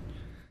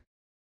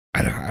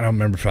don't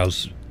remember if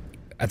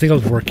I think I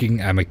was working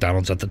at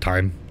McDonald's at the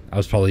time. I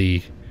was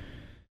probably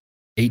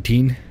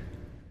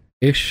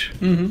 18-ish.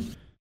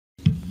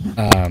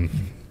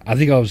 I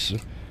think I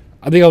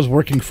was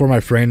working for my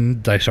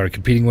friend that I started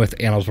competing with,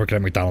 and I was working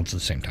at McDonald's at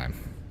the same time.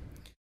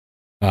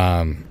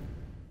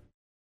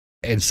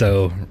 And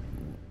so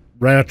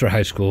right after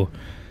high school,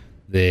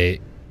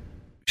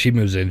 she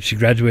moves in. She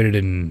graduated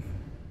in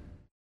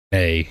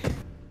May,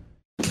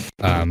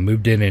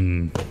 moved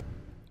in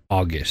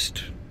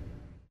August,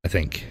 I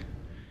think.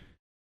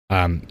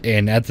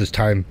 And at this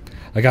time,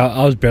 like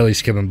I was barely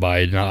skimming by.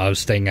 And I was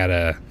staying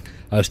at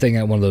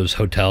one of those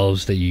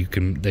hotels that you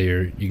can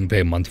pay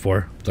a month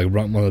for. It's like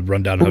one of the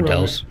rundown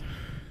hotels.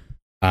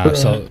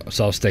 So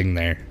I was staying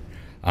there.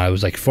 It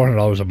was like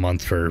 $400 a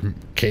month for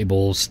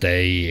cable,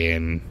 stay,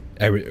 and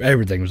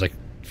everything was like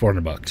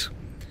 $400.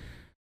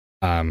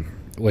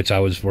 Which I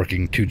was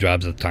working 2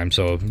 jobs at the time,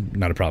 so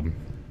not a problem.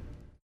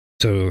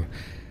 So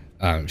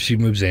she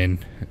moves in,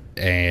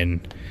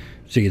 and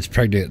she gets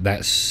pregnant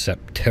that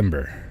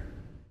September.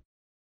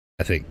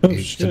 I think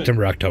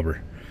September,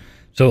 October.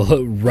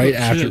 So right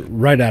out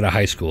of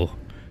high school,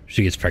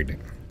 she gets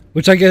pregnant,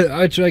 which I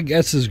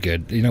guess is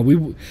good. You know,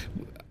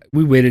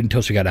 we waited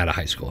until she got out of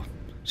high school,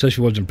 so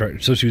she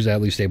wasn't so she was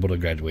at least able to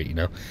graduate. You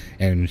know,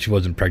 and she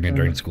wasn't pregnant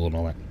during school and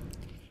all that.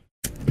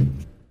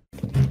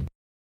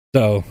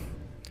 So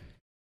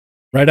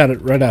right out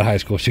of high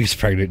school, she gets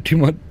pregnant.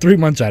 3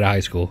 months out of high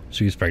school,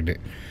 she gets pregnant,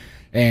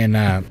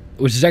 and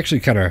which is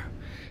actually kind of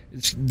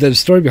the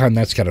story behind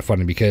that's kind of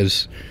funny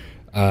because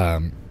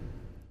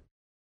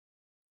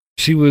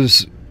she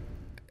was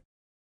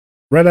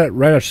right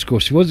after school.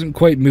 She wasn't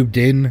quite moved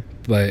in,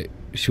 but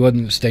she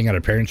wasn't staying at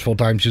her parents full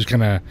time. She was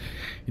kind of,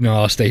 you know,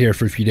 I'll stay here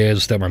for a few days,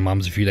 I'll stay at my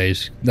mom's a few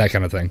days, that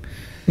kind of thing.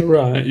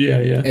 Right.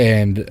 Yeah. Yeah.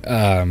 And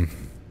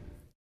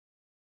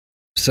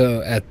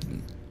so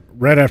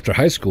right after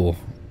high school,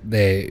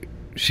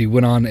 she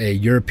went on a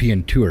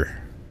European tour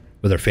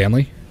with her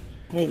family.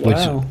 Oh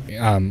wow.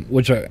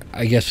 Which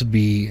I guess would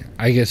be,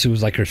 I guess it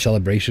was like her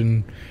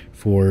celebration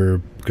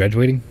for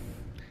graduating.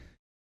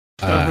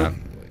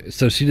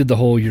 So she did the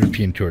whole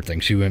European tour thing.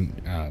 She went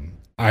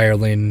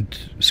Ireland,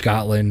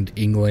 Scotland,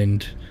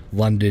 England,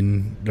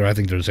 London. I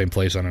think they're the same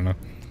place. I don't know.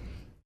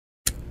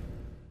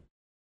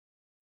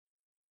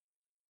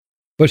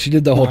 But she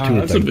did the whole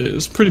tour thing.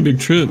 It's a pretty big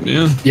trip,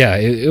 yeah. Yeah,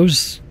 it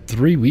was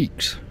 3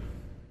 weeks.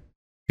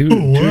 Two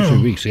or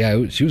 3 weeks.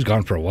 Yeah, she was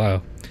gone for a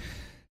while.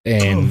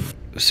 And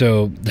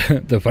so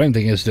the funny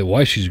thing is that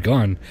while she's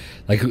gone,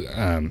 like,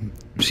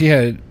 she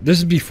had, this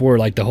is before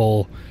like the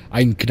whole,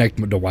 I can connect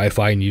to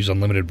Wi-Fi and use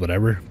unlimited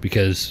whatever,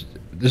 because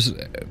this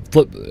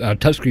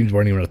touchscreens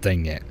weren't even a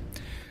thing yet.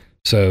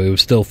 So it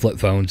was still flip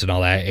phones and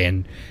all that,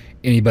 and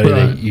anybody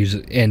that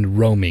uses, and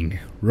roaming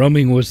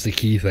was the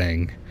key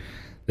thing.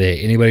 That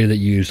anybody that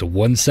used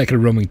 1 second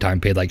of roaming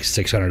time paid like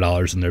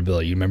 $600 in their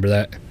bill. You remember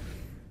that?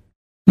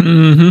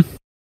 Mm-hmm.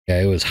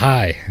 Yeah, it was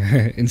high.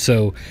 And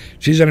so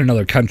she's in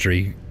another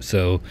country,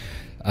 so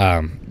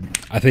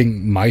I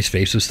think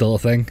MySpace was still a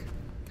thing.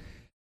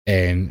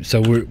 And so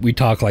we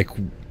talk like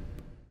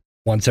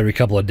once every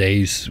couple of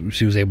days.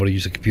 She was able to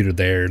use a computer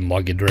there and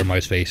log into her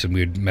MySpace, and we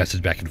would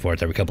message back and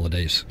forth every couple of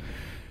days.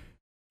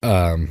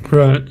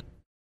 Right.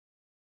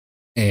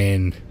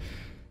 And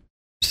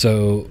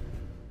so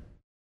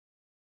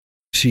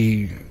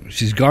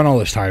she's gone all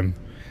this time,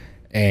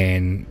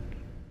 and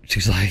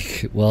she's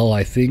like, well,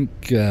 I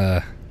think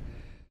I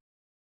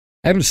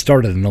haven't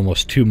started in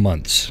almost 2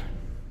 months.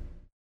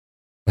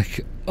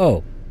 Like,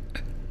 oh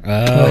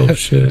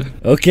shit.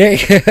 Okay.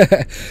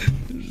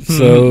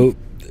 So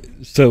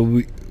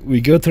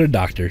we go to the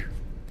doctor,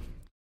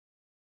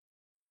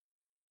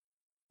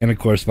 and of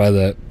course,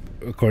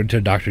 according to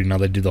the doctor, you know,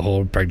 they do the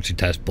whole pregnancy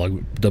test,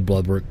 the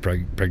blood work,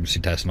 pregnancy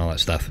test, and all that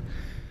stuff.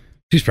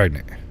 She's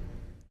pregnant.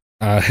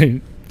 A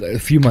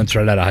few months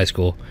right out of high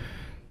school.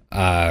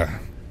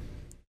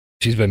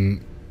 She's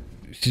been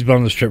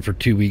on this trip for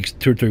 2 weeks,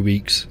 2 or 3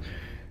 weeks,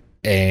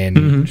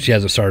 and she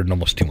hasn't started in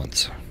almost 2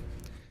 months.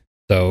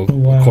 So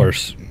of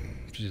course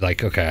she's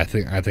like, okay, I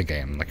think I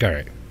am. I'm like, all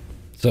right.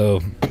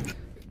 So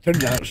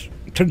turns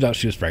out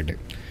she was pregnant,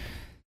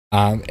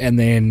 and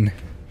then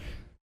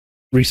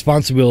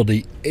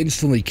responsibility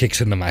instantly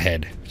kicks into my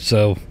head.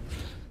 So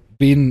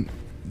being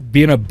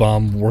a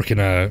bum, working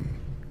a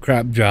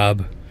crap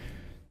job,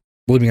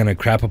 living in a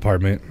crap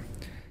apartment,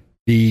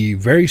 the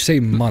very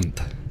same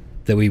month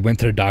that we went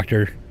to the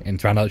doctor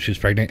and found out she was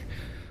pregnant,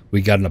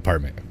 we got an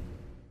apartment.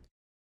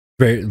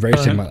 Very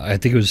same month. I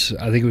think it was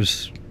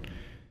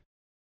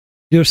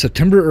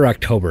September or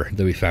October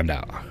that we found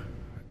out,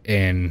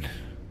 and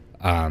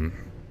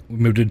we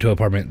moved into an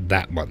apartment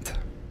that month.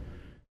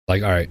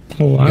 Like, all right,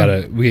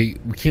 we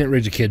can't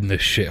raise a kid in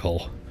this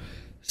shithole,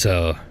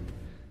 so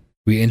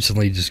we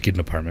instantly just get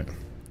an apartment.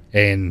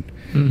 And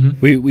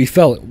luckily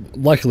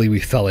we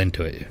fell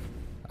into it.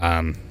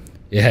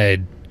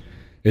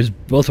 It was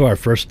both of our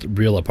first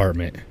real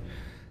apartment,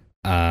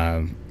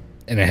 and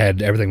it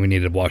had everything we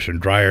needed: washer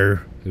and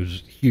dryer. It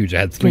was huge. It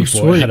had 3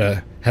 floors.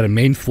 Had a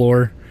main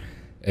floor,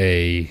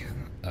 a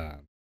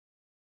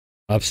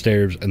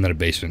upstairs, and then a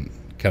basement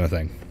kind of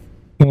thing.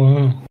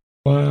 Wow.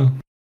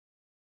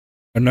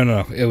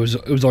 No. It was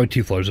only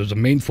 2 floors. It was a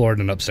main floor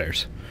and an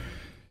upstairs.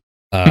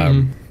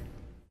 And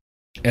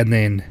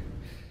then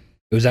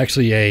it was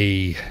actually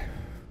a,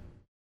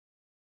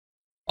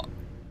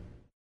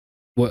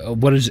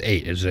 what is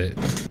 8? Is it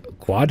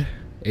quad?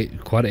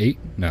 Quad 8?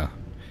 No.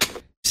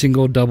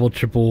 Single, double,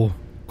 triple,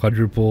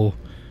 quadruple.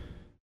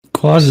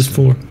 Quad is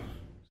 4.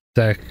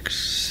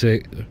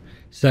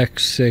 Sec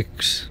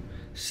 6,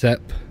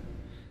 sep.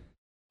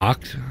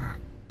 Oct.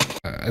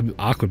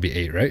 Oct would be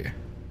 8, right?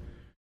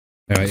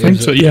 Anyway, I think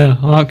so. Yeah,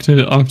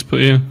 octopus.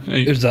 Yeah,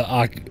 8. It was the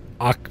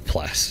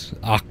octplex.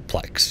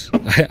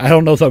 I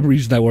don't know if I'm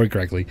using that word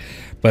correctly,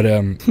 but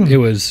it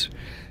was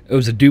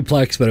a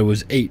duplex, but it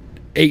was 8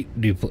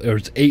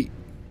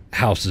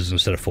 houses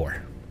instead of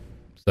 4.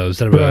 So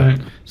instead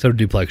of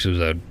duplex, it was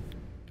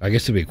I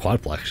guess it'd be a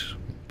quadplex,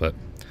 but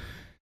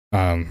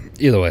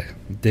either way,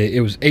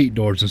 it was 8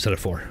 doors instead of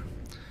 4.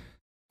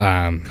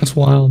 That's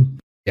wild.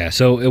 Yeah,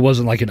 so it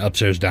wasn't like an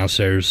upstairs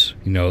downstairs.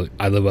 You know,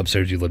 I live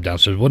upstairs, you live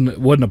downstairs. It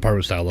wasn't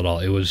apartment style at all.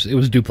 It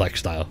was duplex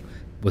style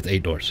with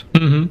 8 doors.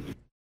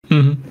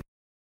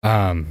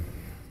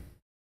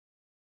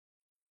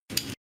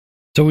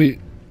 So we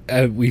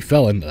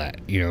fell into that.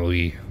 You know,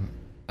 it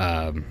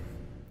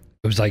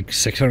was like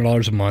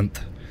 $600 a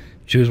month.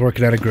 She was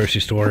working at a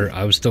grocery store.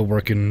 I was still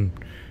working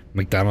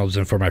McDonald's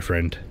and for my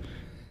friend.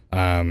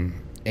 And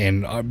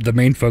the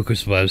main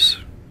focus was,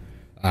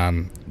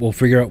 we'll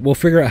figure out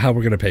how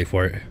we're gonna pay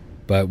for it,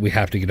 but we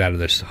have to get out of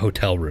this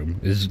hotel room.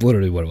 Is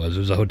literally what it was. It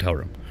was a hotel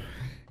room,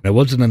 and it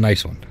wasn't a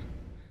nice one.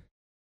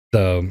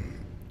 So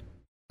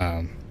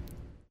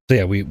So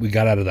yeah, we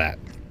got out of that,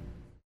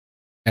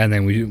 and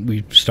then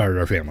we started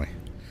our family.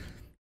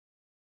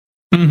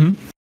 Mm-hmm.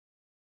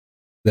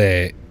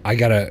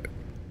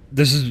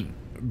 This is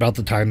about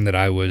the time that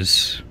I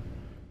was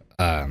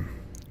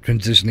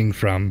transitioning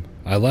from.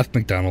 I left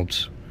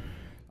McDonald's,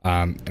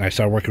 and I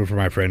started working for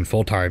my friend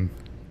full time,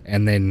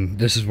 and then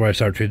this is where I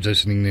started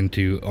transitioning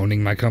into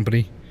owning my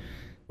company,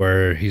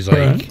 where he's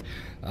like,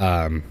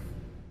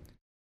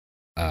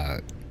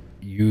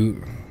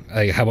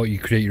 how about you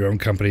create your own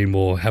company and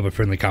we'll have a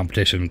friendly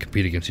competition and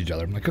compete against each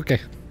other. I'm like, okay.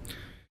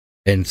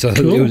 And so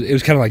Cool. it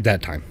was kind of like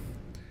that time.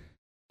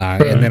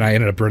 And then I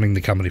ended up running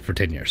the company for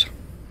 10 years.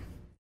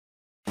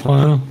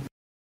 Wow.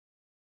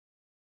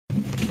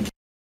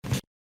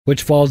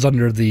 Which falls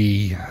under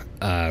the,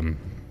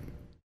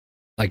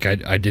 like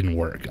I didn't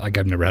work. Like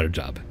I've never had a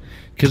job.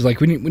 Because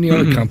like when you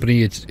own a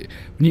company, it's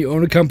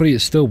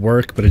still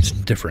work, but it's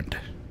different.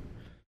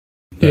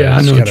 Yeah,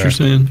 I know what you're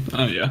saying.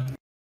 Oh yeah.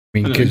 I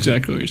mean, I know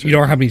exactly what you're saying. You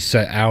don't have any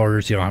set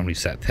hours. You don't have any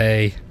set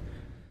pay.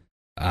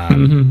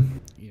 You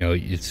know,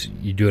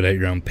 you do it at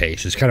your own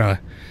pace. It's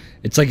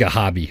like a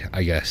hobby,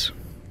 I guess.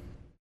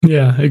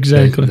 Yeah,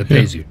 exactly. That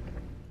pays you.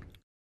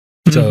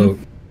 So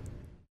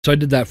I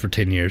did that for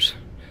 10 years,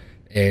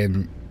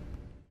 and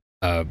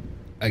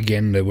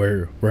again,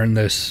 we're in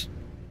this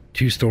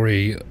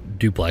 2-story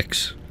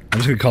duplex. I'm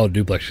just gonna call it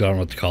duplex because I don't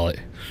know what to call it.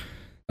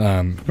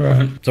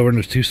 So we're in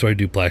this 2-story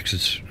duplex.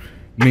 It's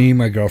me,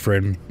 my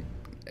girlfriend,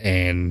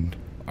 and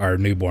our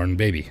newborn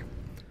baby.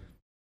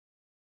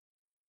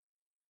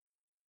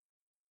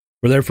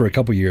 We're there for a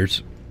couple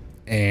years,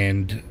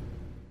 and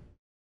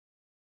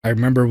I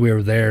remember we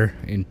were there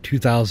in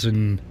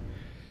 2000.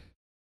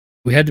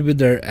 We had to be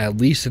there at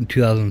least in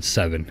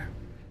 2007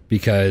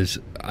 because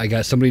I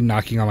got somebody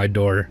knocking on my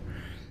door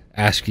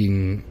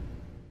asking.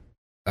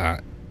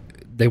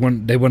 They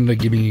wanted to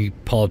give me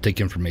politic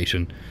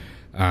information,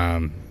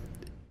 and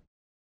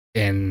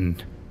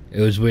it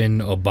was when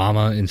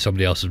Obama and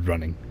somebody else was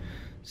running.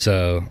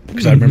 So,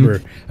 because I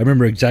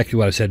remember exactly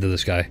what I said to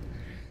this guy,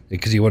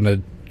 because he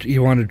wanted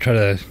to try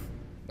to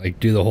like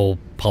do the whole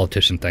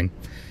politician thing,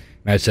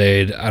 and I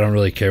said, I don't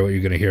really care what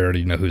you're gonna hear. I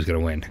already know who's gonna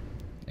win.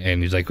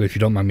 And he's like, well, if you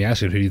don't mind me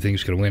asking, who do you think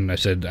is gonna win? And I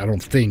said, I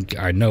don't think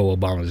I know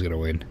Obama's gonna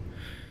win.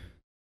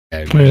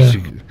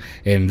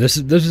 And this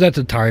is at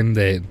the time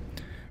that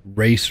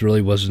race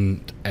really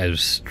wasn't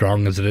as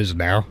strong as it is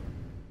now.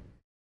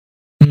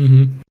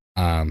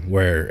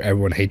 Where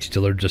everyone hates each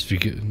other just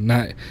because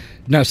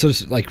so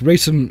it's like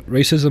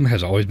racism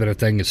has always been a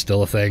thing. It's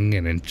still a thing,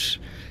 and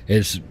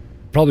it's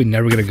probably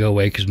never going to go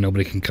away because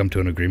nobody can come to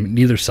an agreement.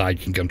 Neither side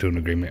can come to an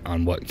agreement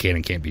on what can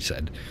and can't be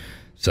said.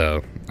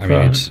 So I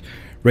mean,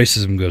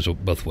 racism goes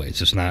both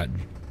ways. It's not.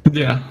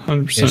 Yeah,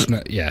 100%. It's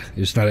not. Yeah,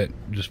 it's not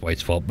just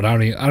white's fault. But I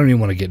don't even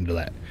want to get into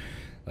that.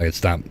 Like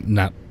it's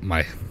not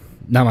my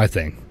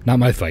thing. Not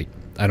my fight.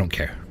 I don't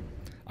care.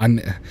 I'm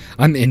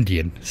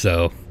Indian,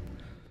 so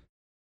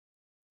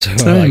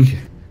Same. like,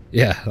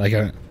 yeah, like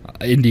a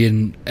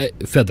Indian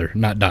feather,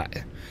 not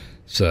dye.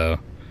 So,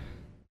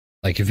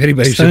 like, if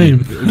anybody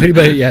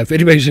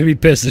should be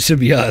pissed, it should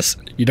be us,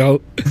 you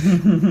know.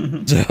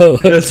 So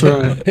that's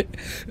right.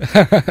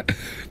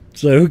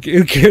 So who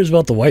cares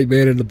about the white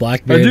man and the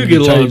black man? I do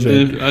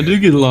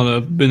get a lot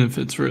of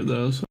benefits for it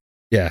though. So.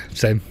 Yeah,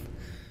 same.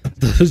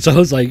 So I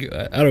was like,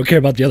 I don't care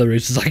about the other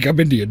races. Like, I'm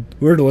Indian.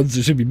 We're the ones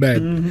that should be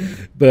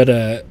mad. But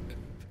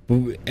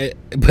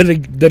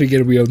then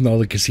again, we own all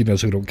the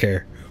casinos who don't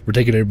care. We're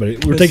taking everybody.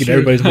 We're taking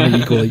everybody's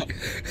money equally.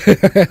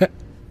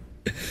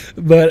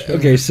 But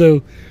okay,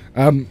 so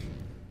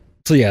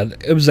yeah,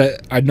 it was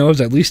I know it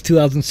was at least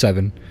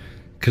 2007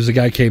 because the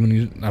guy came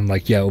and I'm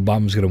like, yeah,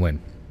 Obama's gonna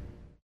win.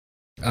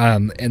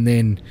 And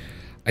then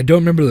I don't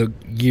remember the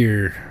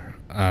year.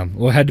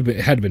 Well, it had to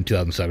been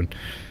 2007.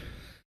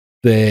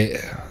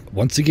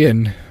 Once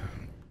again,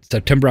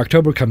 September,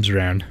 October comes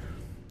around.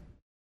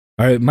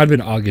 Or it might have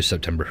been August,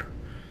 September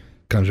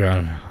comes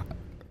around.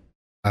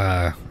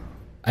 I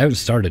haven't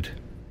started.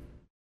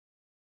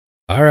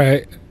 All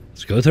right,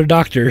 let's go to the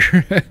doctor.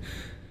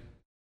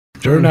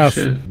 Sure enough,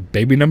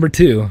 baby number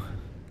 2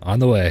 on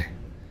the way.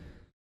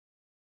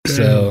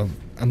 So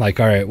I'm like,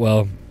 all right,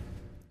 well,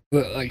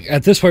 like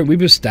at this point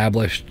we've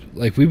established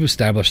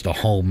a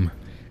home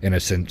in a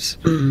sense,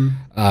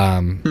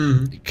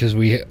 because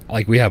we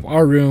have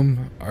our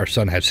room, our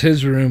son has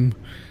his room,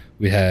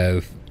 we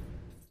have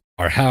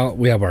our house,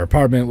 we have our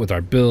apartment with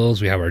our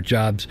bills, we have our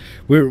jobs.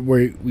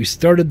 We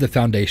started the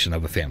foundation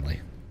of a family.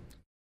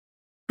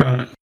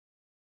 Right.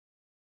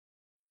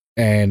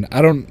 And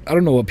I don't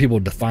know what people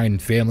define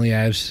family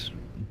as,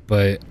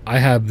 but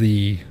I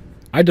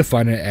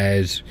define it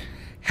as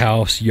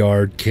house,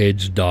 yard,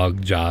 kids,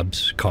 dog,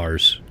 jobs,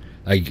 cars.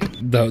 Like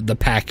the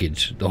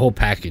package, the whole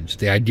package,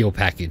 the ideal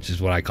package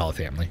is what I call a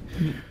family.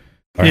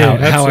 Or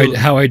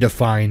how I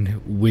define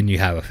when you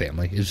have a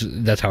family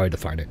that's how I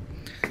define it.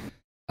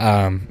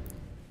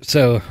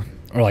 So,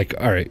 or like,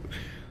 all right,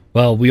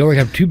 well, we only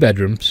have 2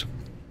 bedrooms,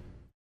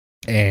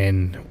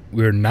 and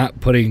we're not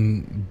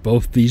putting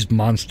both these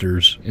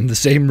monsters in the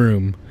same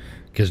room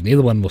because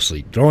neither one will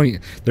sleep. Both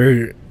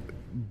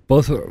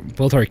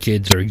both our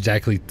kids are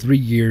exactly 3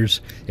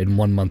 years and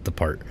 1 month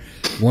apart.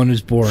 One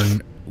is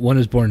born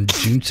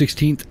June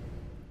 16th.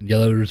 The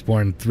other was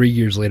born 3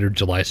 years later,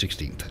 July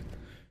 16th.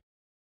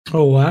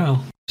 Oh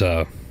wow!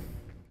 So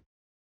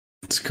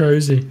It's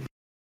crazy.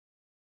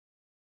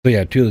 So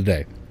yeah, to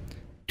the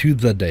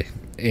day,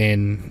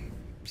 and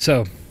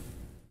so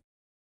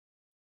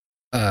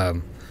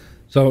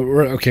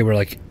we're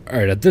like, all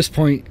right, at this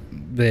point,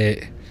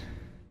 this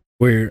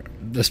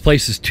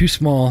place is too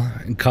small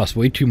and costs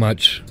way too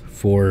much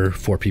for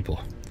 4 people.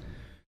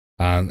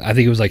 I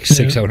think it was like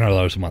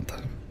 $700 a month.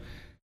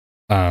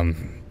 I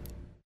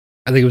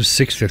think it was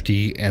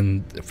 $650,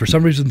 and for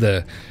some reason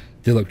the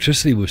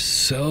electricity was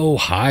so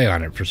high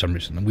on it for some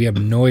reason. We have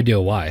no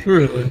idea why.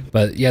 Really?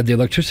 But yeah, the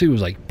electricity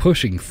was like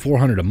pushing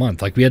 $400 a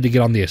month. Like we had to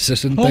get on the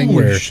assistant thing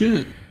Holy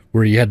shit.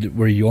 where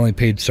you only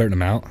paid a certain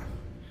amount.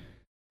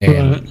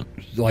 And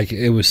like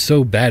it was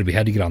so bad we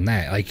had to get on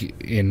that. Like,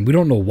 and we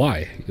don't know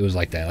why it was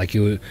like that. Like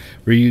we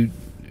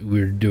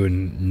were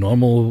doing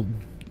normal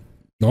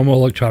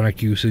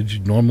electronic usage,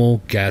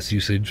 normal gas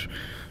usage,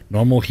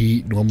 normal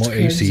heat, normal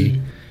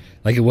AC.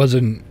 Like it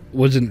wasn't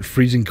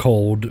freezing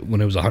cold when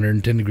it was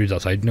 110 degrees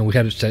outside. No, we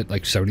had it set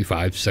like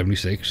 75,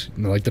 76,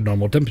 like the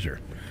normal temperature.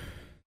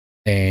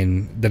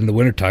 And then in the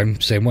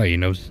wintertime, same way,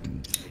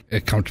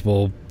 a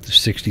comfortable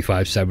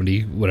 65,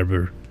 70,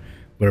 whatever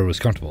was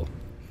comfortable.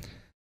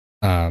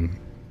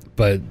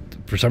 But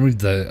for some reason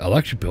the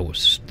electric bill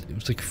was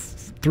like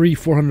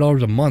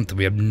 $300-400 a month.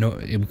 We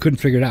couldn't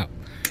figure it out.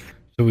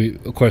 So we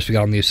got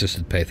on the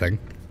assisted pay thing.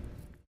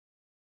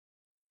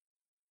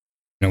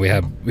 We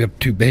have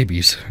 2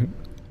 babies.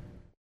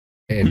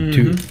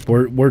 And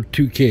we're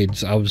 2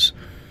 kids. I was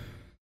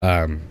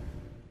our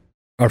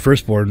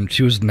firstborn,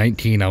 she was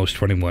 19, I was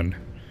 21.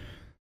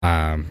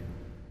 And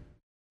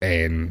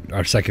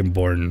our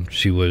secondborn,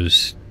 she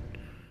was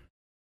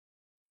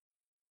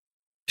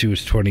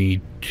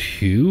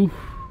 22.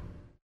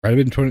 Might have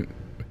been 20.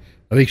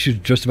 I think she was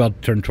just about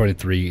to turn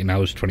 23, and I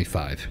was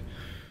 25.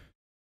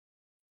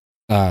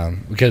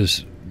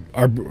 Because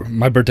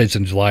my birthday's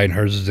in July and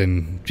hers is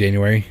in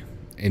January,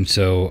 and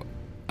so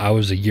I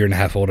was a year and a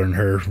half older than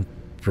her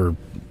for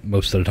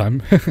most of the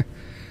time.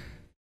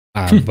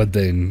 But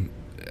then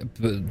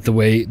the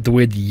way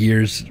the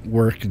years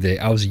work,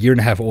 I was a year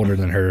and a half older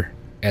than her,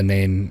 and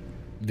then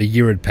the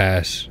year would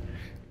pass,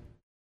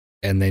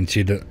 and then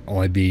she'd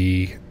only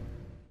be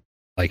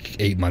like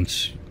 8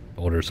 months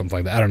older or something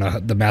like that. I don't know.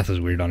 The math is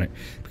weird on it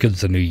because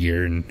it's a new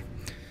year, and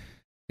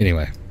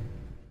anyway,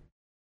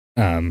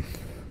 I'm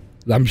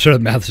sure the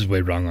math is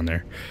way wrong on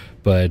there,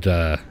 but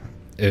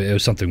it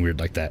was something weird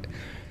like that.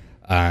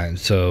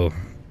 So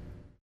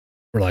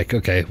we're like,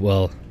 okay,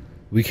 well,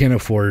 we can't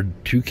afford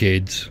 2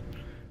 kids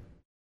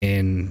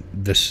in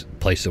this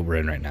place that we're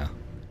in right now.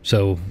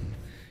 So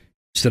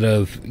instead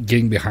of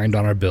getting behind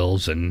on our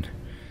bills and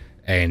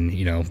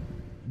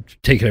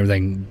taking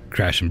everything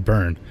crash and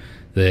burn,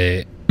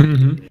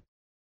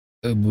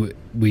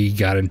 we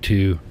got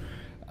into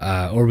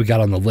we got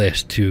on the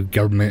list to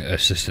government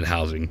assisted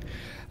housing.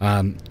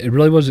 It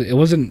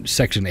wasn't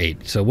Section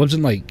 8, so it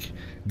wasn't like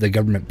the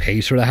government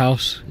pays for the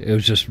house. It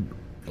was just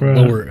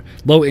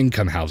low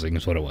income housing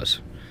is what it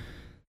was.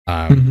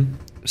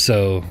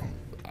 So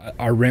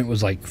our rent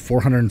was like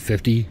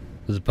 $450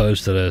 as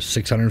opposed to the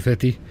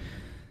 $650,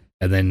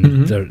 and then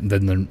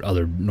the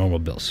other normal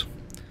bills.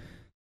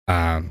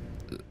 So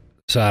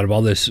out of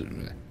all this,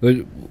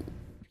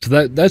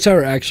 that's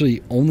our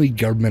actually only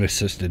government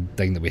assisted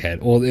thing that we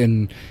had. Well,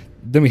 and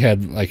then we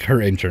had like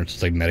her insurance,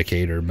 it's like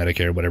Medicaid or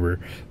Medicare, whatever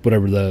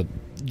the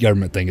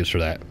government thing is for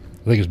that.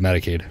 I think it's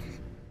Medicaid.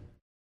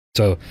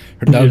 So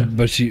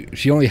but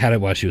she only had it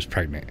while she was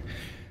pregnant.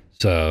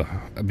 So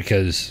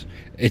because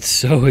it's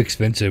so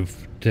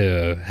expensive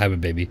to have a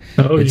baby,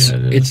 it's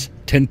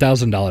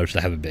 $10,000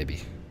 to have a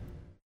baby.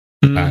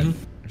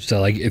 So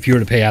like if you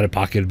were to pay out of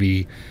pocket, it'd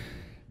be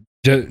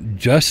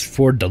just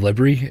for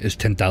delivery is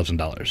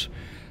 $10,000.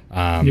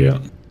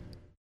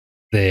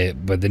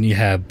 But then you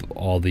have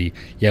all the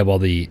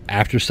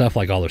after stuff,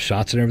 like all the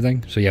shots and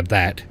everything. So you have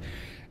that,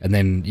 and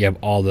then you have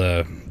all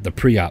the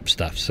pre-op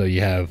stuff. So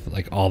you have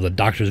like all the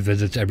doctor's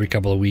visits every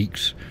couple of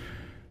weeks.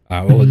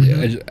 Do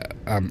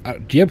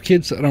you have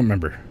kids? I don't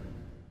remember.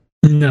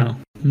 No.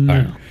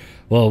 Right.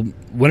 Well,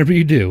 whenever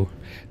you do,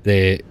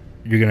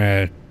 you're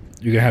gonna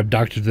have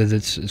doctor's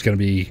visits. It's gonna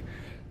be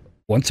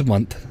once a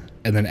month,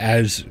 and then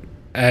as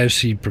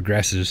she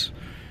progresses,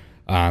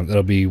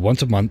 it'll be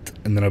once a month,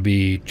 and then it'll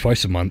be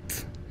twice a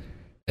month,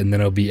 and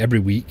then it'll be every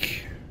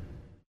week,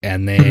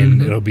 and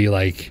then it'll be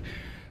like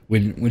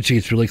when she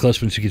gets really close,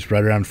 when she gets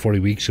right around 40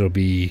 weeks, it'll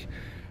be,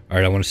 all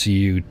right, I want to see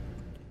you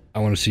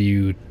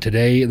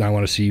today, and I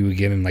want to see you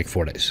again in like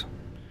 4 days.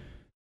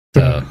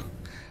 So,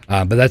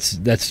 but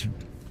that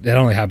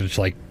only happens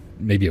for like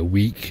maybe a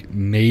week,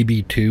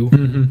 maybe 2,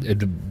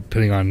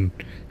 depending on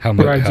how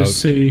much. Right,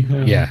 just see.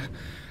 Yeah.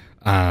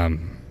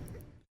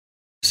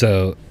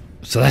 So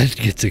that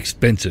gets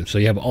expensive. So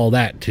you have all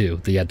that too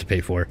that you have to pay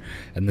for,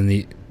 and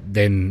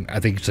then I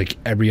think it's like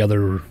every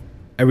other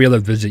every other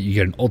visit you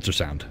get an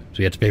ultrasound, so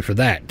you have to pay for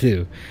that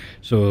too.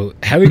 So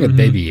having a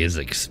baby is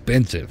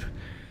expensive.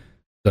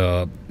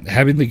 So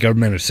having the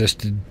government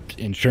assisted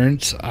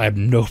insurance, I have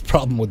no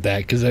problem with that,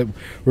 because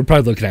we're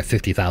probably looking at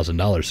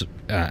 $50,000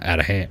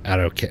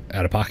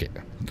 out of pocket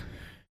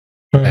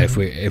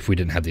if we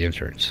didn't have the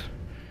insurance.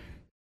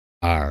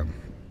 And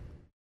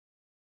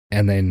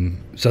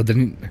then so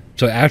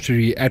after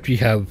you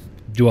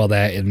do all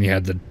that, and you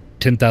have the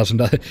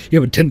 $10,000,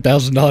 you have a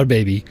 $10,000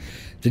 baby,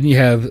 then you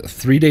have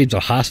 3 days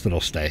of hospital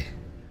stay,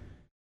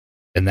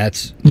 and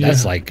that's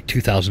like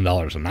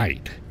 $2,000 a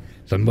night.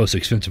 It's the most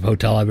expensive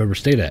hotel I've ever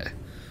stayed at.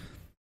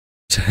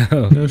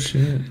 So no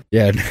shit.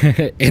 Yeah,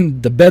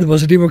 and the bed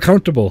wasn't even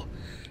comfortable.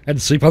 I had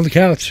to sleep on the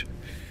couch.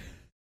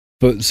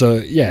 But so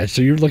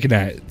you're looking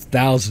at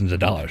thousands of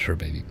dollars for a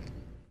baby.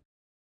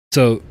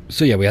 So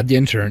yeah, we had the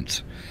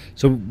insurance.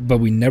 But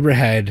we never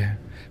had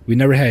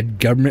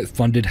government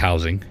funded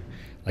housing.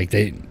 Like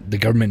the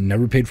government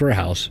never paid for a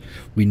house.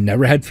 We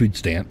never had food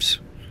stamps.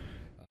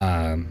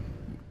 I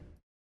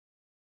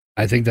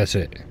think that's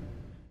it.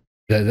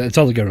 That's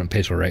all the government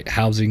pays for, right?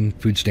 Housing,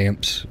 food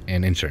stamps,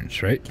 and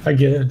insurance, right? I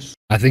guess.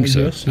 I think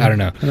so. I don't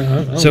know. I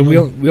don't so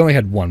know. we only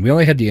had one. We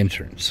only had the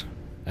insurance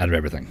out of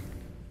everything.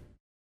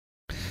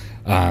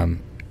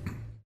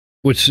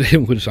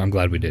 Which I'm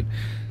glad we did.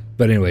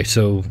 But anyway,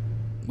 so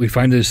we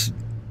find this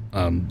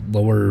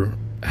low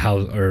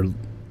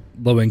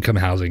income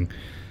housing.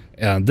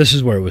 This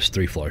is where it was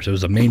 3 floors. It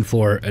was a main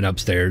floor, an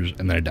upstairs,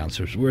 and then a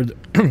downstairs. We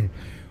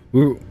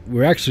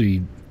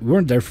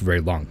weren't there for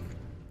very long.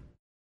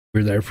 We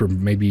were there for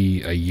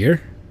maybe a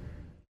year,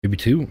 maybe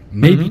 2,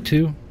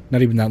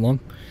 not even that long.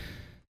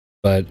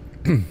 But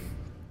I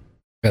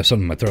have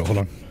something in my throat. Hold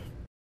on.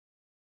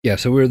 Yeah,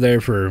 so we were there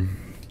for,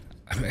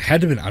 it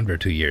had to have been under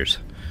 2 years.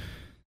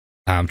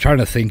 I'm trying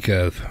to think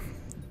of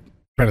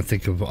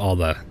all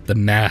the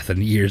math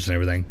and years and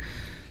everything.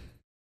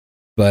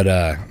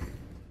 But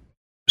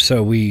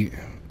so we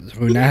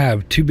now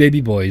have 2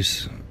 baby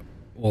boys.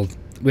 Well,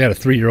 we had a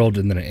 3-year-old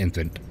and then an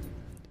infant.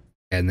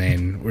 And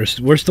then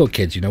we're still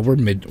kids, you know. We're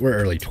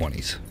early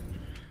 20s.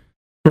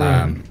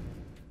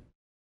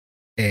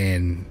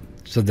 And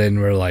so then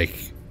we're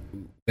like,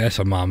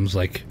 so mom's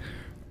like,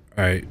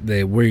 all right,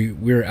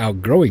 we're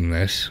outgrowing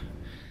this.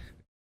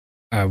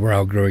 We're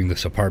outgrowing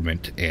this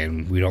apartment,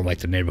 and we don't like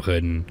the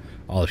neighborhood and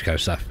all this kind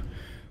of stuff.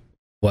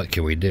 What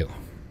can we do?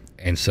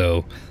 And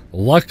so,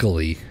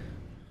 luckily,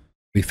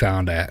 we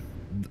found at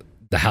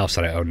the house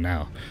that I own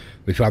now.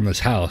 We found this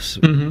house.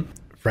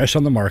 Fresh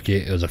on the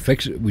market. It was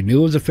we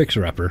knew it was a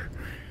fixer-upper.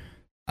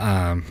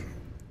 And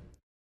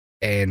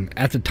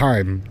at the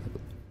time,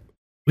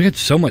 we had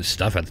so much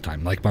stuff at the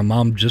time. Like, my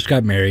mom just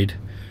got married,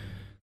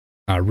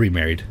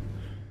 remarried,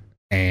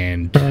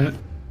 and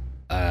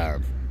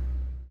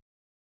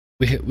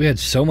we had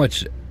so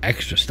much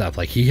extra stuff.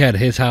 Like, he had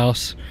his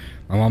house,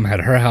 my mom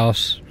had her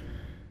house.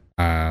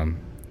 Then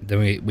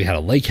we had a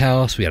lake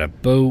house, we had a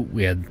boat,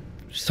 we had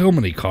so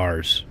many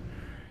cars.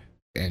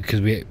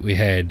 Because we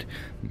had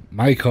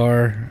my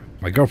car,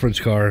 my girlfriend's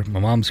car,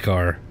 my mom's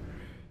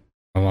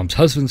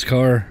husband's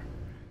car.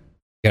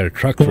 He had a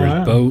truck for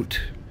his boat.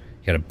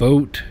 He had a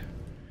boat.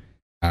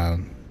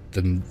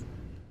 Then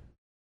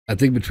I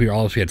think between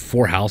all of us, we had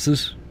 4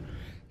 houses.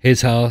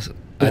 His house,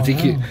 I think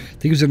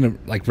he was in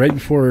right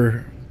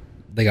before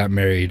they got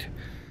married,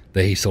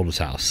 that he sold his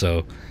house.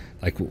 So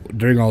like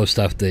during all this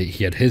stuff,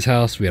 he had his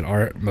house.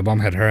 My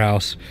mom had her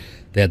house.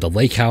 They had the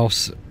lake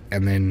house,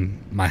 and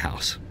then my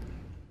house.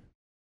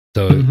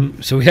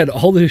 So we had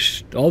all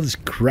this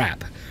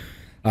crap.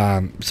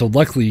 So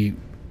luckily,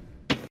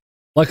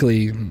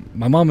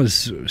 my mom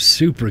is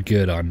super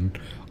good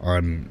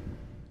on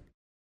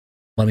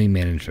money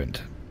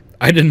management.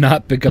 I did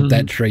not pick up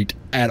that trait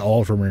at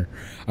all from her.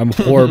 I'm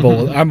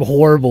horrible. I'm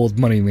horrible with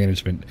money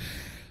management.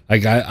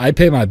 Like I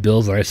pay my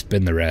bills and I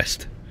spend the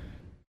rest.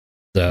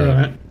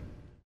 So,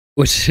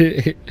 which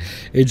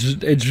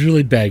it's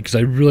really bad because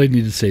I really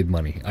need to save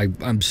money.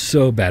 I'm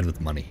so bad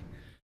with money.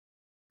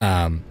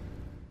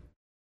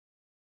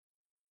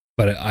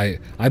 But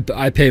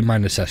I pay my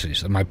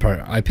necessities and I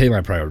pay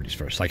my priorities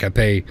first. Like I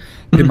pay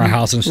my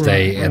house and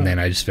stay, and then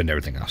I just spend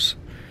everything else.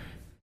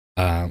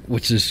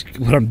 Which is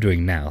what I'm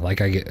doing now. Like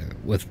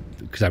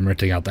because I'm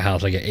renting out the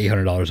house, I get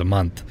 $800 a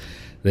month.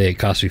 It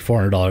costs me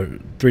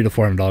 $300 to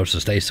 $400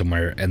 to stay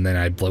somewhere, and then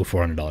I blow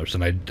 $400,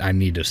 and I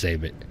need to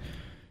save it.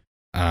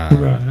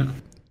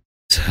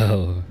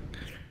 So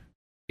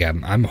yeah,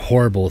 I'm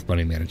horrible with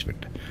money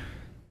management.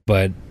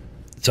 But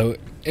so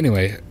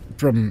anyway,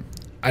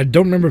 I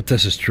don't remember if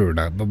this is true or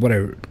not, but what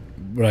I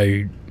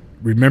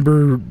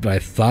remember that I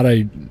thought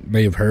I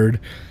may have heard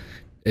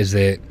is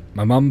that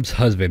my mom's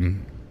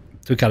husband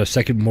took out a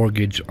second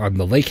mortgage on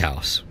the lake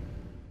house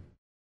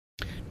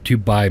to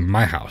buy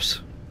my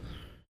house.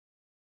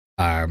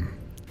 And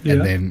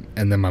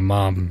then my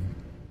mom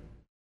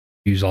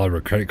used all of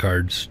her credit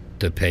cards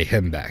to pay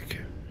him back.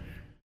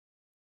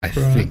 I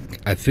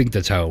think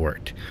that's how it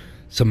worked.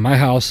 So my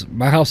house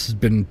has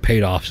been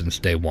paid off since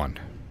day one.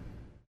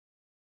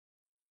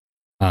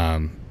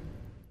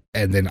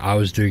 And then I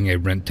was doing a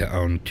rent to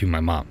own to my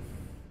mom.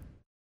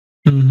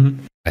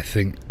 I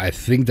think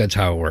that's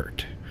how it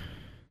worked.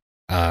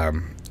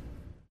 Um,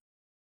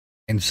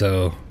 and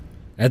so,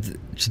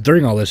 so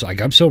during all this,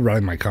 like I'm still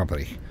running my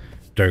company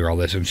during all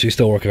this, and she's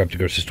still working up at the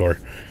grocery store.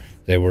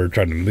 They were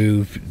trying to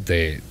move.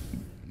 We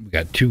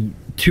got two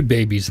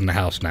babies in the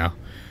house now.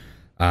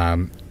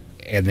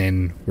 And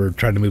then we're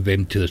trying to move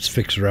into this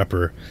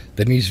fixer-upper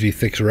that needs to be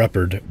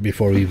fixer-uppered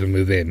before we even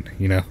move in,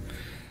 you know?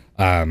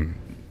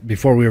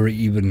 Before we were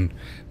even...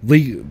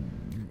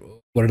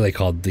 what are they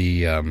called?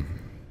 The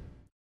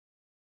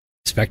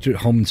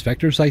home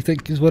inspectors, I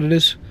think, is what it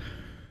is.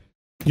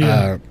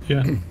 Yeah,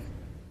 yeah.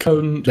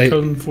 Code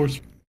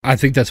enforcement. I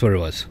think that's what it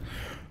was.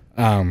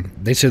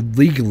 They said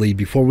legally,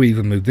 before we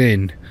even move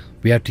in,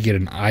 we have to get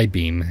an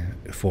I-beam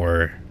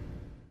for...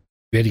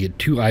 We had to get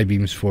 2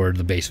 I-beams for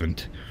the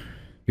basement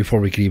before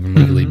we could even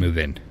legally move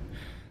in.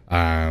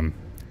 And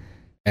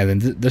then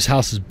this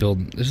house is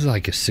built... This is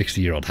like a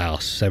 60-year-old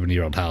house,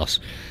 70-year-old house.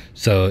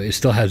 So it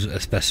still has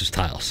asbestos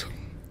tiles.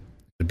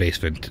 The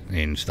basement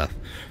and stuff.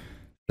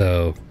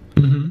 So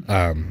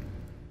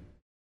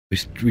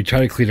we try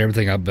to clean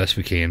everything up best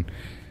we can.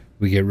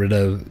 We get rid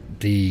of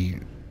the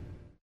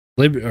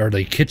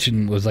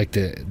kitchen was like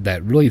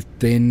that really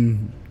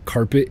thin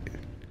carpet.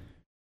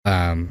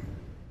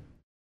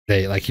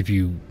 They like if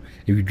you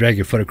drag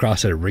your foot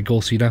across it, it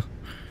wrinkles, you know.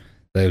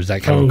 That was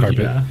that kind of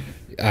carpet.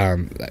 Yeah.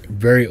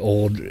 Very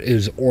old. It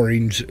was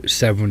orange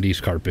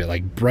 70s carpet,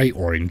 like bright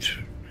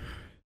orange.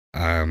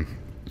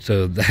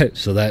 So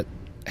that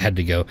had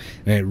to go,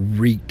 and it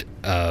reeked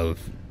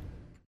of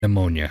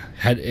pneumonia.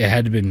 It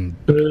had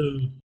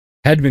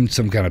been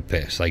some kind of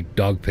piss, like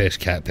dog piss,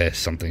 cat piss,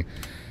 something.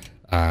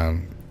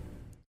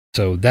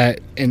 So that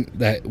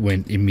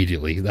went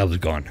immediately. That was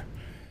gone.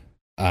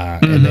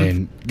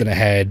 And then I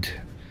had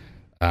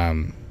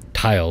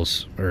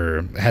tiles,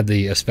 or had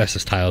the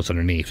asbestos tiles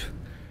underneath,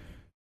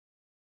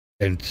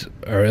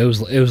 or it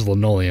was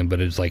linoleum, but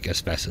it was like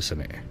asbestos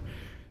in it.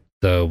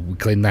 So we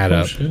cleaned that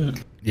up.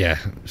 Shit. Yeah,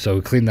 so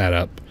we cleaned that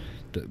up,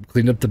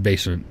 cleaned up the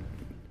basement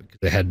because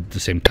they had the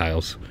same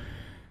tiles.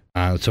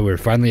 So we were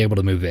finally able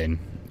to move in.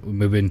 We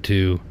moved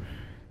into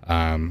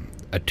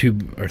a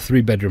 2 or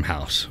 3 bedroom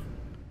house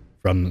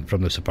from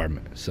this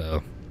apartment.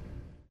 So,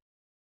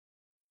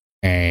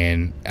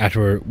 and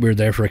after we were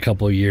there for a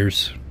couple of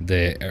years,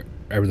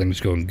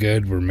 everything's going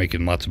good. We're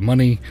making lots of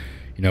money.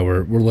 You know,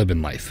 we're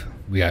living life.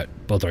 We got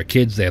both our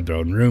kids. They have their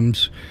own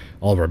rooms.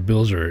 All of our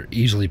bills are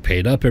easily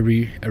paid up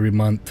every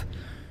month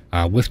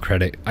with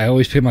credit. I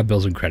always pay my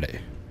bills in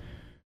credit.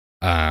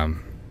 I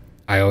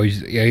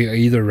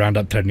either round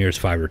up 10 years,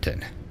 5 or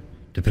 10,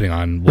 depending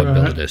on what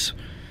bill it is.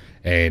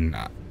 And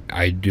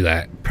I do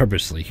that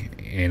purposely,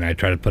 and I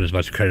try to put as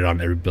much credit on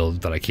every bill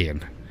that I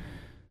can.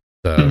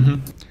 So,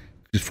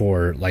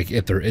 for like,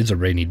 if there is a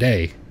rainy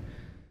day,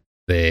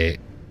 you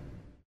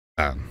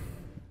know,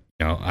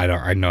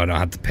 I know I don't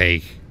have to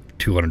pay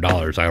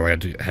 $200. I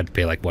only had to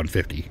pay like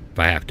 $150 if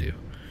I have to.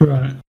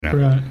 Right. You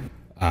know?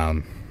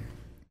 Right.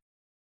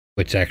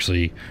 Which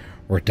actually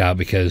worked out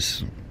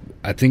because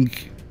I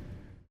think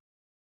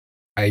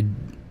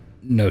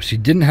she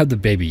didn't have the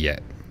baby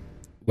yet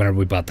whenever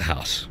we bought the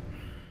house.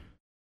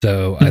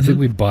 So I think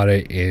we bought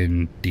it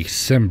in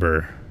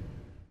December.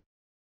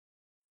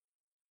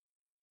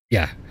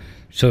 Yeah.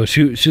 So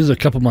she was a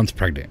couple months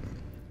pregnant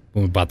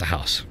when we bought the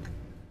house.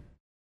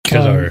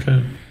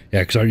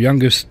 Because our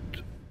youngest,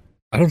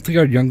 I don't think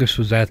our youngest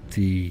was at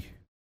the...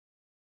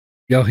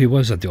 Yeah, he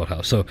was at the old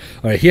house. So, all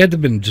right, he had to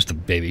have been just a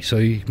baby. So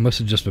he must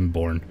have just been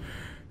born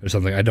or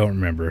something. I don't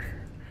remember.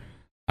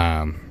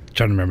 Trying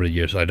to remember the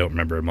years. I don't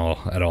remember them all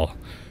at all.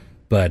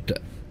 But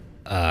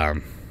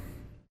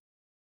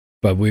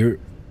we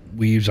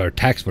use our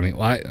tax money.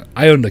 Well,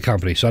 I owned the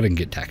company, so I didn't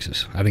get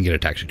taxes. I didn't get a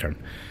tax return.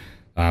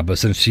 But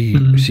since she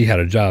had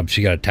a job,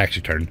 she got a tax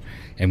return,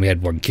 and we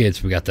had 1 kid,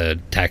 so we got the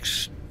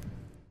tax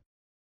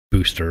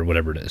booster or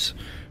whatever it is,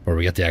 or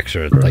we got the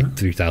extra like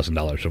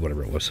 $3,000 or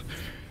whatever it was.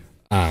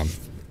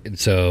 And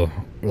so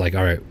we're like,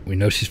 all right, we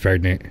know she's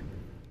pregnant.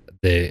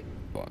 That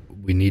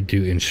we need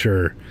to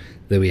ensure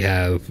that we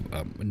have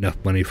enough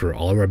money for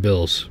all of our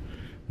bills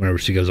whenever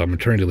she goes on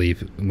maternity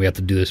leave, and we have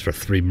to do this for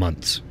 3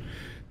 months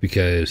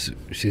because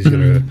she's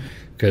gonna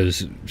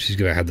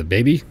have the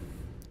baby,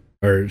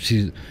 or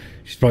she's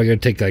probably gonna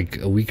take like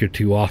a week or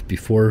 2 off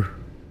before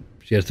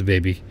she has the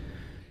baby,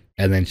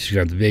 and then she's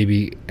gonna have the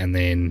baby, and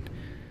then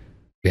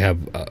we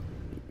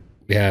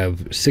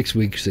have 6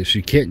 weeks that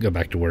she can't go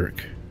back to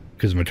work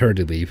because of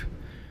maternity leave.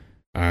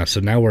 So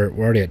now we're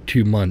already at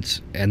 2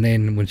 months, and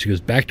then when she goes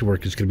back to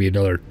work, it's going to be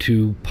another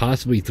 2,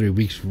 possibly 3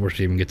 weeks before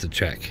she even gets a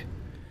check.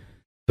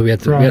 So we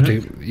have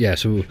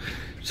to,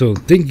 So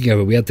thinking of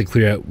it, we have to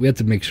clear out. We have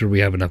to make sure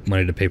we have enough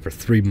money to pay for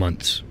 3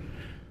 months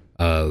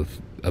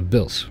of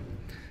bills.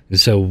 And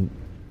so,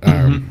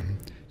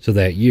 so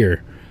that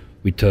year,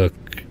 we took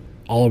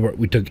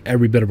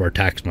every bit of our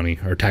tax money,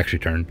 our tax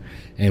return,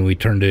 and we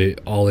turned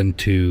it all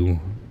into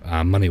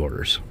money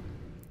orders.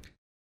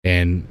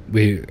 And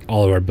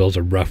all of our bills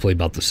are roughly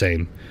about the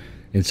same,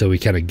 and so we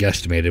kind of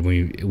guesstimated.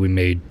 We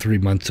made 3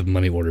 months of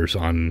money orders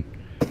on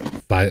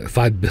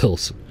five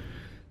bills.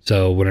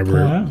 So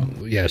whenever,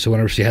 Wow. so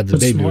whenever she had the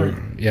That's baby, smart.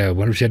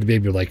 whenever she had the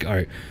baby, we're like, all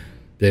right,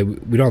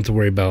 we don't have to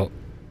worry about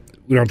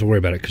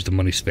it because the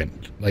money's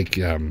spent. Like,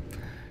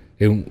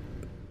 it,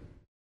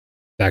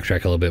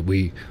 backtrack a little bit.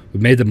 We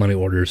made the money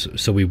orders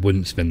so we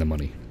wouldn't spend the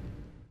money.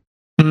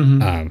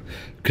 Mm-hmm.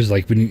 Because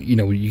like when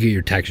when you get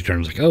your tax return,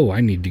 it's like, oh,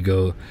 I need to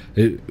go.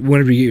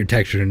 Whenever you get your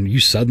tax return, you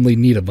suddenly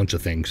need a bunch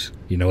of things.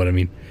 You know what I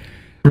mean?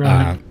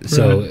 Right.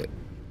 So,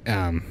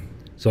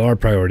 so our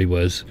priority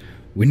was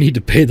we need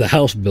to pay the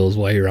house bills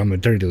while you're on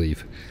maternity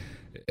leave,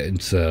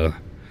 and so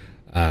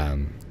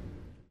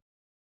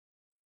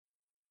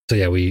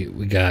yeah, we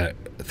got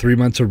 3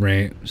 months of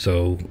rent,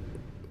 so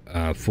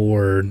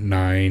 4,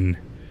 9,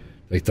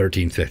 like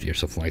 1350 or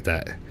something like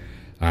that.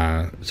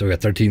 So we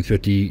got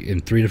 1350 in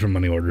 3 different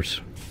money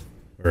orders,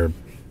 or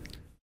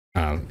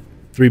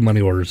 3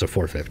 money orders of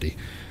 450.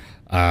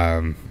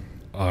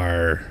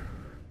 Our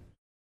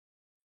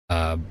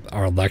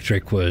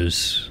electric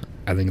was,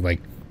 I think,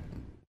 like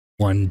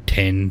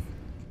 110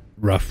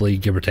 roughly,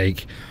 give or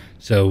take.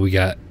 So we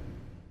got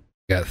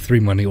 3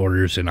 money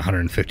orders and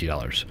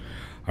 $150.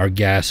 Our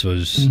gas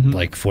was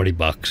like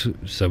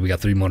 $40, so we got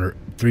 3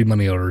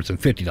 money orders and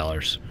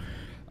 $50.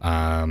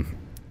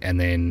 And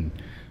then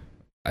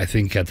I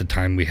think at the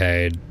time we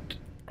had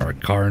our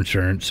car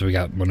insurance, so we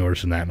got money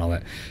orders from that and all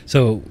that.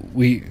 So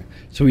we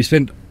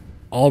spent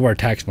all of our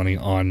tax money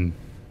on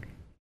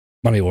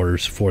money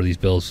orders for these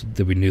bills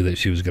that we knew that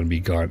she was going to be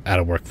gone out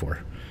of work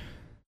for.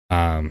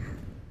 And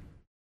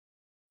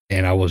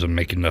I wasn't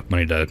making enough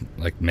money to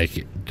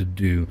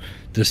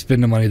to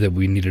spend the money that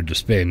we needed to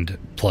spend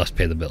plus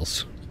pay the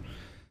bills.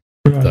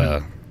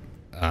 Right.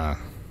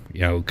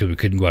 Because we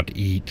couldn't go out to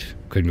eat,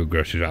 couldn't go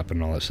grocery shopping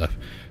and all that stuff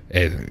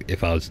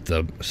if I was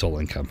the sole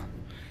income.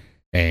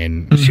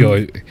 And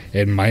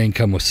and my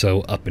income was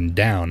so up and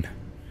down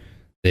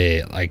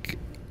that like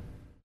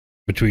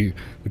between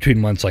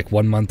months, like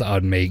 1 month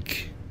I'd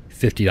make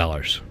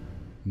 $50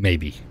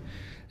 maybe,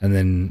 and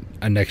then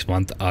next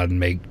month I'd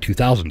make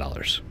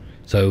 $2,000.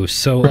 So it was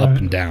so up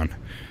and down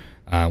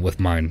with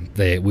mine.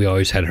 We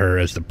always had her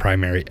as the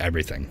primary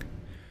everything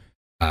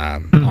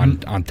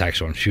on tax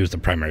return. She was the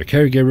primary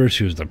caregiver.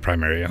 She was the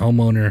primary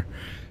homeowner.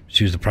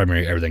 She was the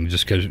primary everything,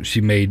 just because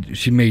she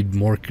made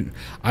more.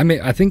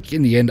 I think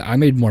in the end I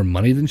made more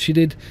money than she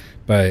did,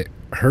 but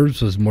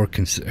hers was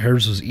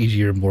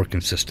easier, more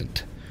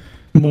consistent,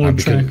 more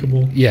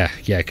trackable. Yeah,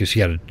 because she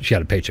had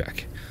a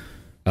paycheck.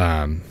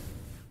 So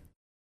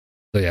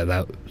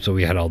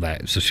we had all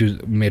that. So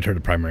made her the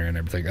primary and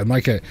everything. And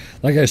like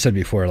I said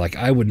before, like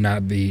I would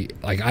not be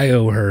like, I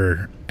owe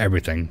her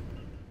everything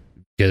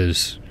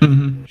because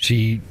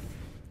she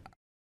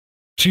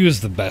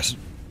was the best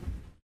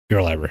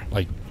girl ever.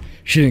 Like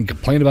she didn't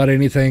complain about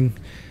anything.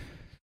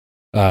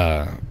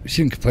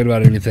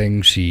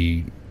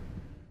 She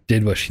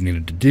did what she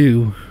needed to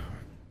do,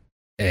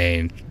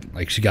 and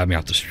like she got me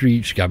off the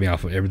street. She got me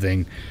off of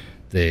everything.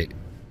 That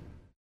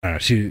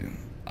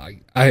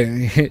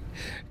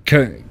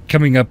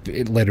coming up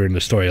later in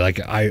the story,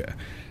 like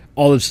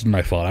all this is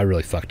my fault. I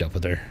really fucked up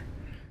with her,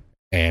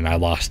 and I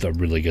lost a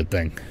really good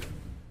thing.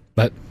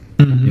 But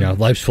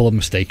life's full of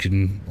mistakes,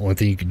 and only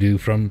thing you can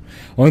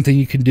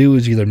do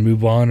is either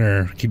move on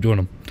or keep doing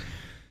them.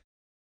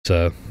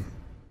 So,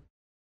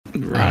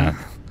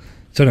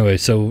 so anyway,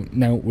 so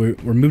now we're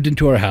moved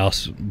into our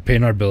house,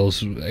 paying our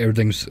bills,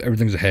 everything's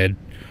ahead,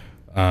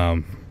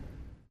 and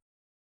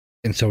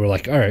so we're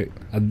like, all right,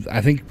 I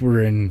think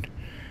we're in.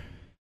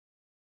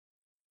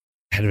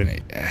 Had to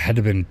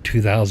have been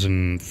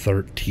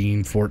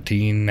 2013,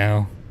 14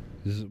 now.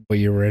 This is what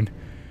year we're in.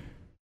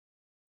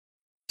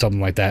 Something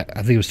like that.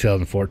 I think it was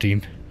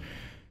 2014.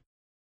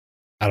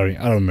 I don't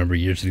remember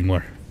years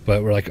anymore.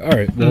 But we're like, all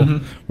right,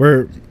 well,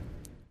 we're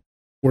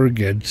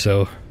good.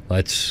 So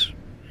let's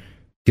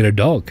get a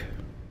dog.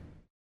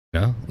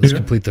 Let's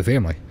complete the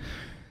family.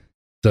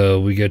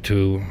 So we go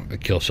to a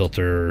kill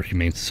shelter or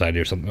humane society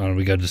or something. Or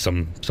we go to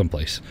some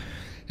place,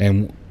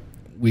 and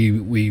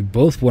we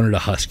both wanted a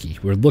husky.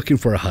 We were looking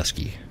for a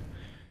husky,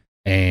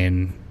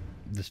 and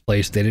this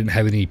place, they didn't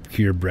have any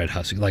purebred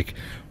husky. Like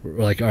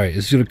we're like, all right,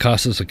 it's gonna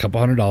cost us a couple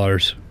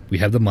 $100. We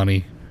have the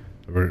money.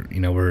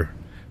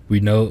 We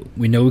know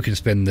we can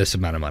spend this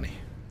amount of money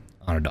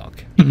on a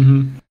dog.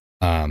 And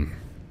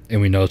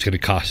we know it's gonna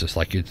cost us.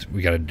 Like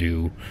we gotta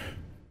do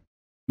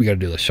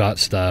the shot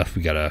stuff.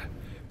 We have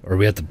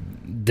to.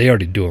 They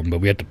already do them, but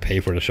we have to pay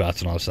for the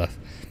shots and all that stuff. So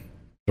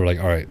we're like,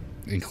 all right,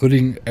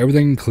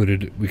 everything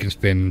included, we can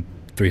spend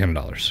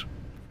 $300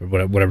 or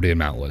whatever the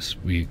amount was.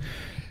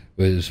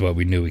 Was what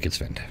we knew we could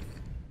spend.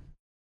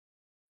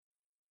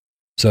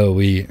 So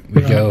we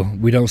go.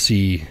 We don't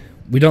see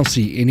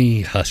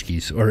any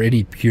huskies or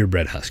any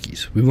purebred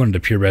huskies. We wanted a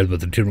purebred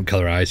with the different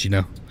color eyes,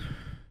 and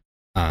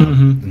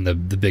the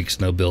big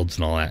snow builds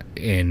and all that.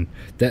 And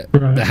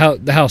the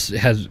house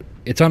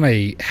it's on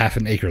a half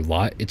an acre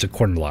lot. It's a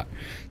corner lot,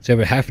 so we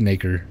have a half an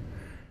acre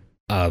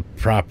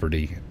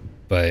property,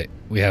 but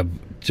we have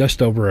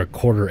just over a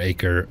quarter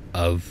acre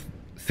of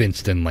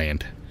fenced in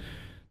land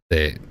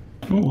that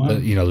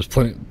there's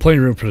plenty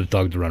of room for the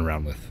dog to run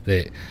around with.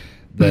 The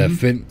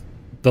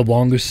the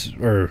longest,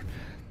 or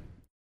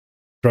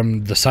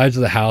from the sides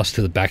of the house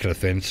to the back of the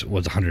fence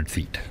was 100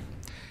 feet.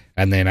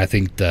 And then I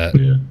think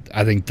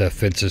the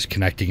fences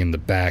connecting in the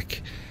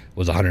back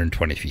was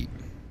 120 feet.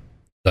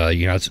 So,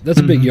 you know, that's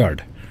a big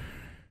yard.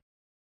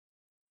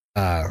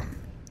 That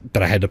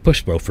I had to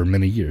push mow for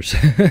many years.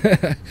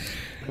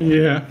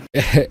 Yeah.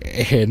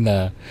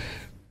 And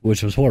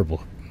which was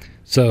horrible.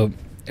 So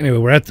anyway,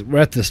 we're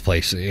at this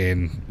place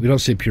and we don't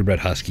see a purebred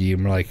husky,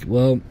 and we're like,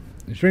 well,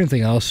 is there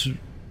anything else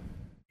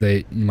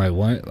that you might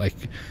want? Like,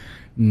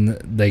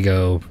 they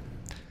go,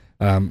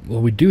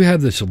 well, we do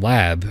have this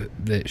lab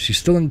that she's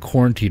still in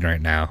quarantine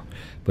right now,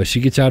 but she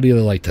gets out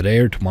either like today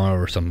or tomorrow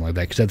or something like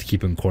that, because I have to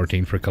keep her in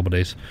quarantine for a couple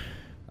days.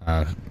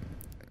 But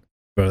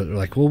they're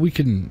like, well, we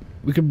can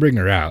bring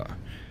her out.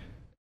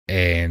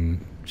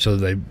 And so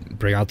they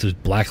bring out this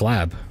black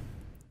lab,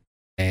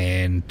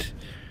 and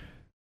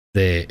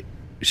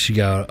she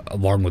got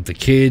along with the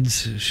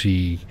kids.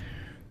 She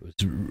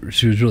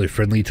was really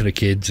friendly to the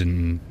kids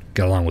and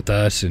got along with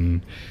us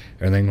and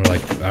everything. We're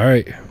like, all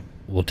right,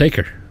 we'll take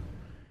her.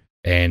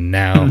 And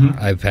now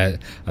I've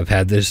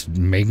had this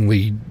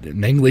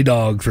mangly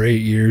dog for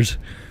 8 years.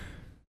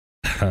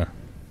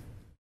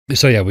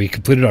 So yeah, we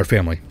completed our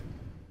family.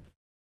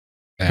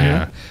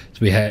 So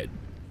we had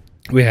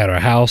our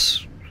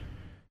house,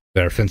 we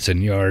had our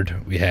fenced-in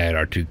yard, we had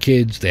our 2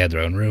 kids. They had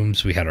their own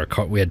rooms. We had our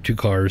car. We had 2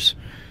 cars,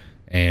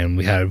 and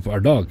we had our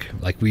dog.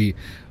 Like we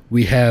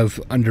have,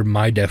 under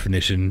my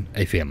definition,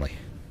 a family.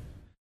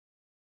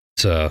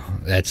 So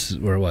that's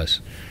where it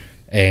was.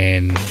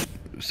 And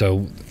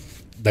so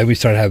then we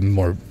started having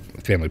more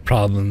family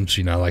problems.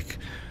 You know, like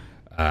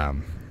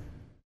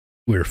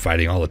we were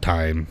fighting all the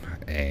time,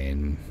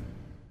 and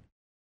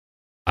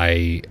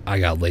I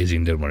got lazy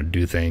and didn't want to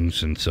do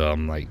things, and so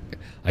I'm like,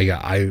 I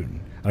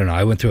don't know,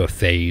 I went through a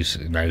phase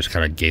and I just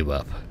kind of gave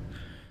up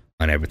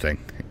on everything,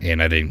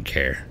 and I didn't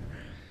care.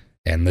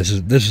 And this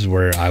is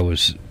where I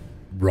was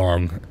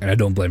wrong, and I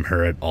don't blame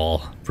her at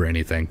all for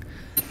anything.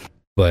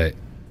 But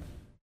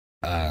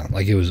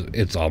like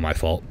it's all my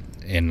fault,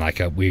 and like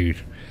we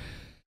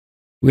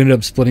ended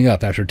up splitting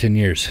up after 10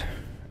 years,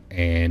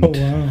 and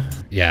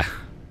yeah,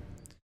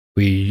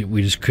 we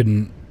just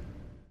couldn't.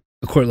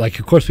 Of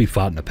course, we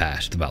fought in the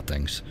past about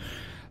things.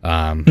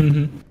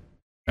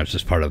 That's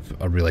just part of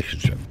a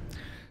relationship.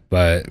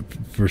 But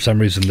for some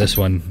reason, this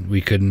one we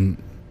couldn't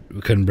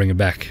bring it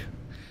back.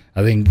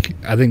 I think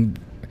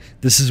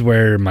this is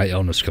where my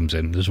illness comes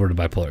in. This is where the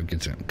bipolar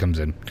comes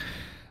in.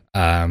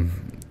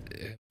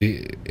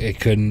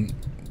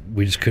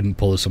 We just couldn't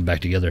pull this one back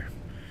together.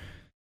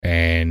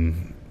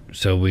 And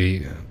so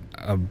we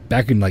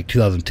back in like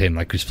 2010,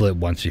 like we split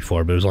once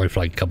before, but it was only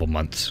for like a couple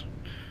months,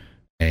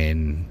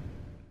 and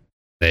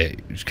they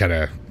just kind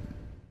of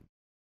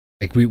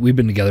like we've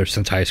been together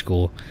since high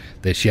school.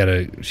 That she had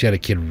a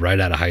kid right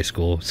out of high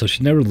school, so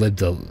she never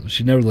lived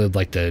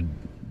like the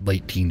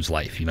late teens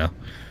life, you know.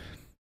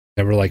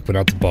 Never like went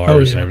out to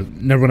bars.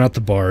 Never went out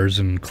to bars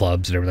and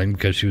clubs and everything,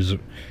 because she was a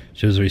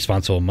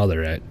responsible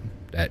mother at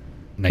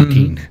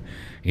 19.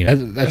 You know,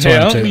 that's hey,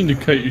 I don't mean to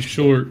cut you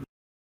short,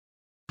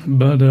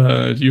 but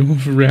do you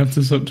want to wrap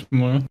this up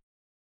tomorrow?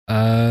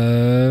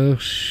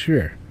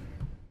 Sure.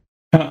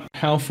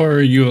 How far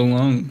are you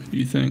along, do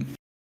you think?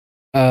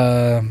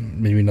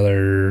 Maybe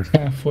another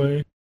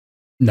halfway.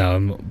 No,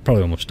 I'm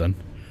probably almost done.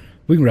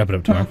 We can wrap it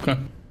up tomorrow. Okay.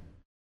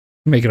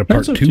 Make it a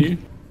part 2.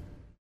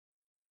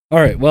 All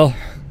right. Well,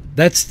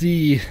 that's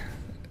the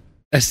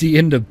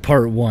end of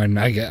part 1.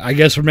 I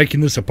guess we're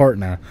making this a part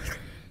now.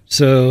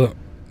 So,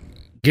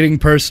 getting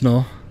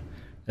personal.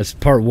 That's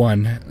part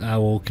 1. I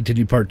will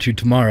continue part 2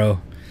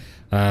 tomorrow.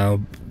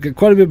 Get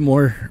quite a bit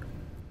more.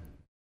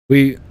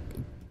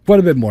 Quite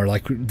a bit more.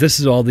 Like, this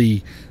is all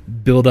the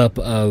build-up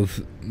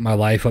of my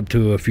life up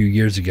to a few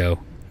years ago,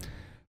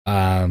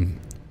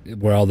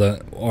 where all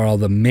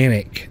the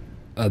manic,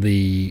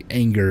 the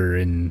anger,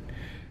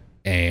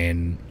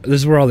 and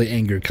this is where all the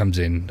anger comes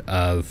in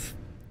of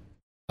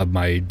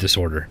my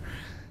disorder,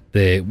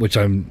 which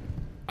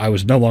I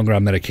was no longer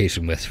on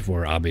medication with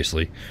for,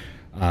 obviously,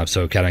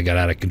 so it kind of got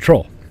out of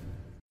control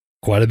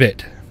quite a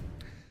bit.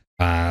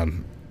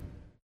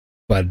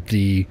 But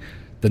the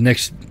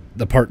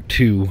part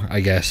 2,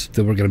 I guess,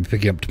 that we're going to be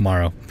picking up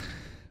tomorrow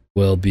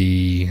will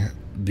be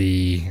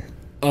the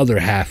other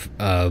half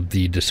of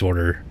the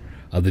disorder,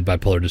 of the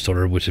bipolar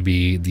disorder, which would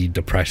be the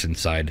depression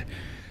side,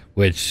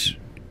 which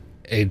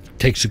it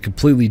takes a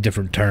completely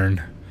different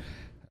turn.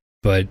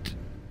 But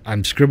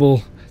I'm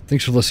Scribble.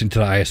 Thanks for listening to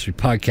the IS3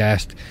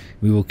 podcast.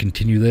 We will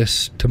continue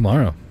this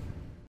tomorrow.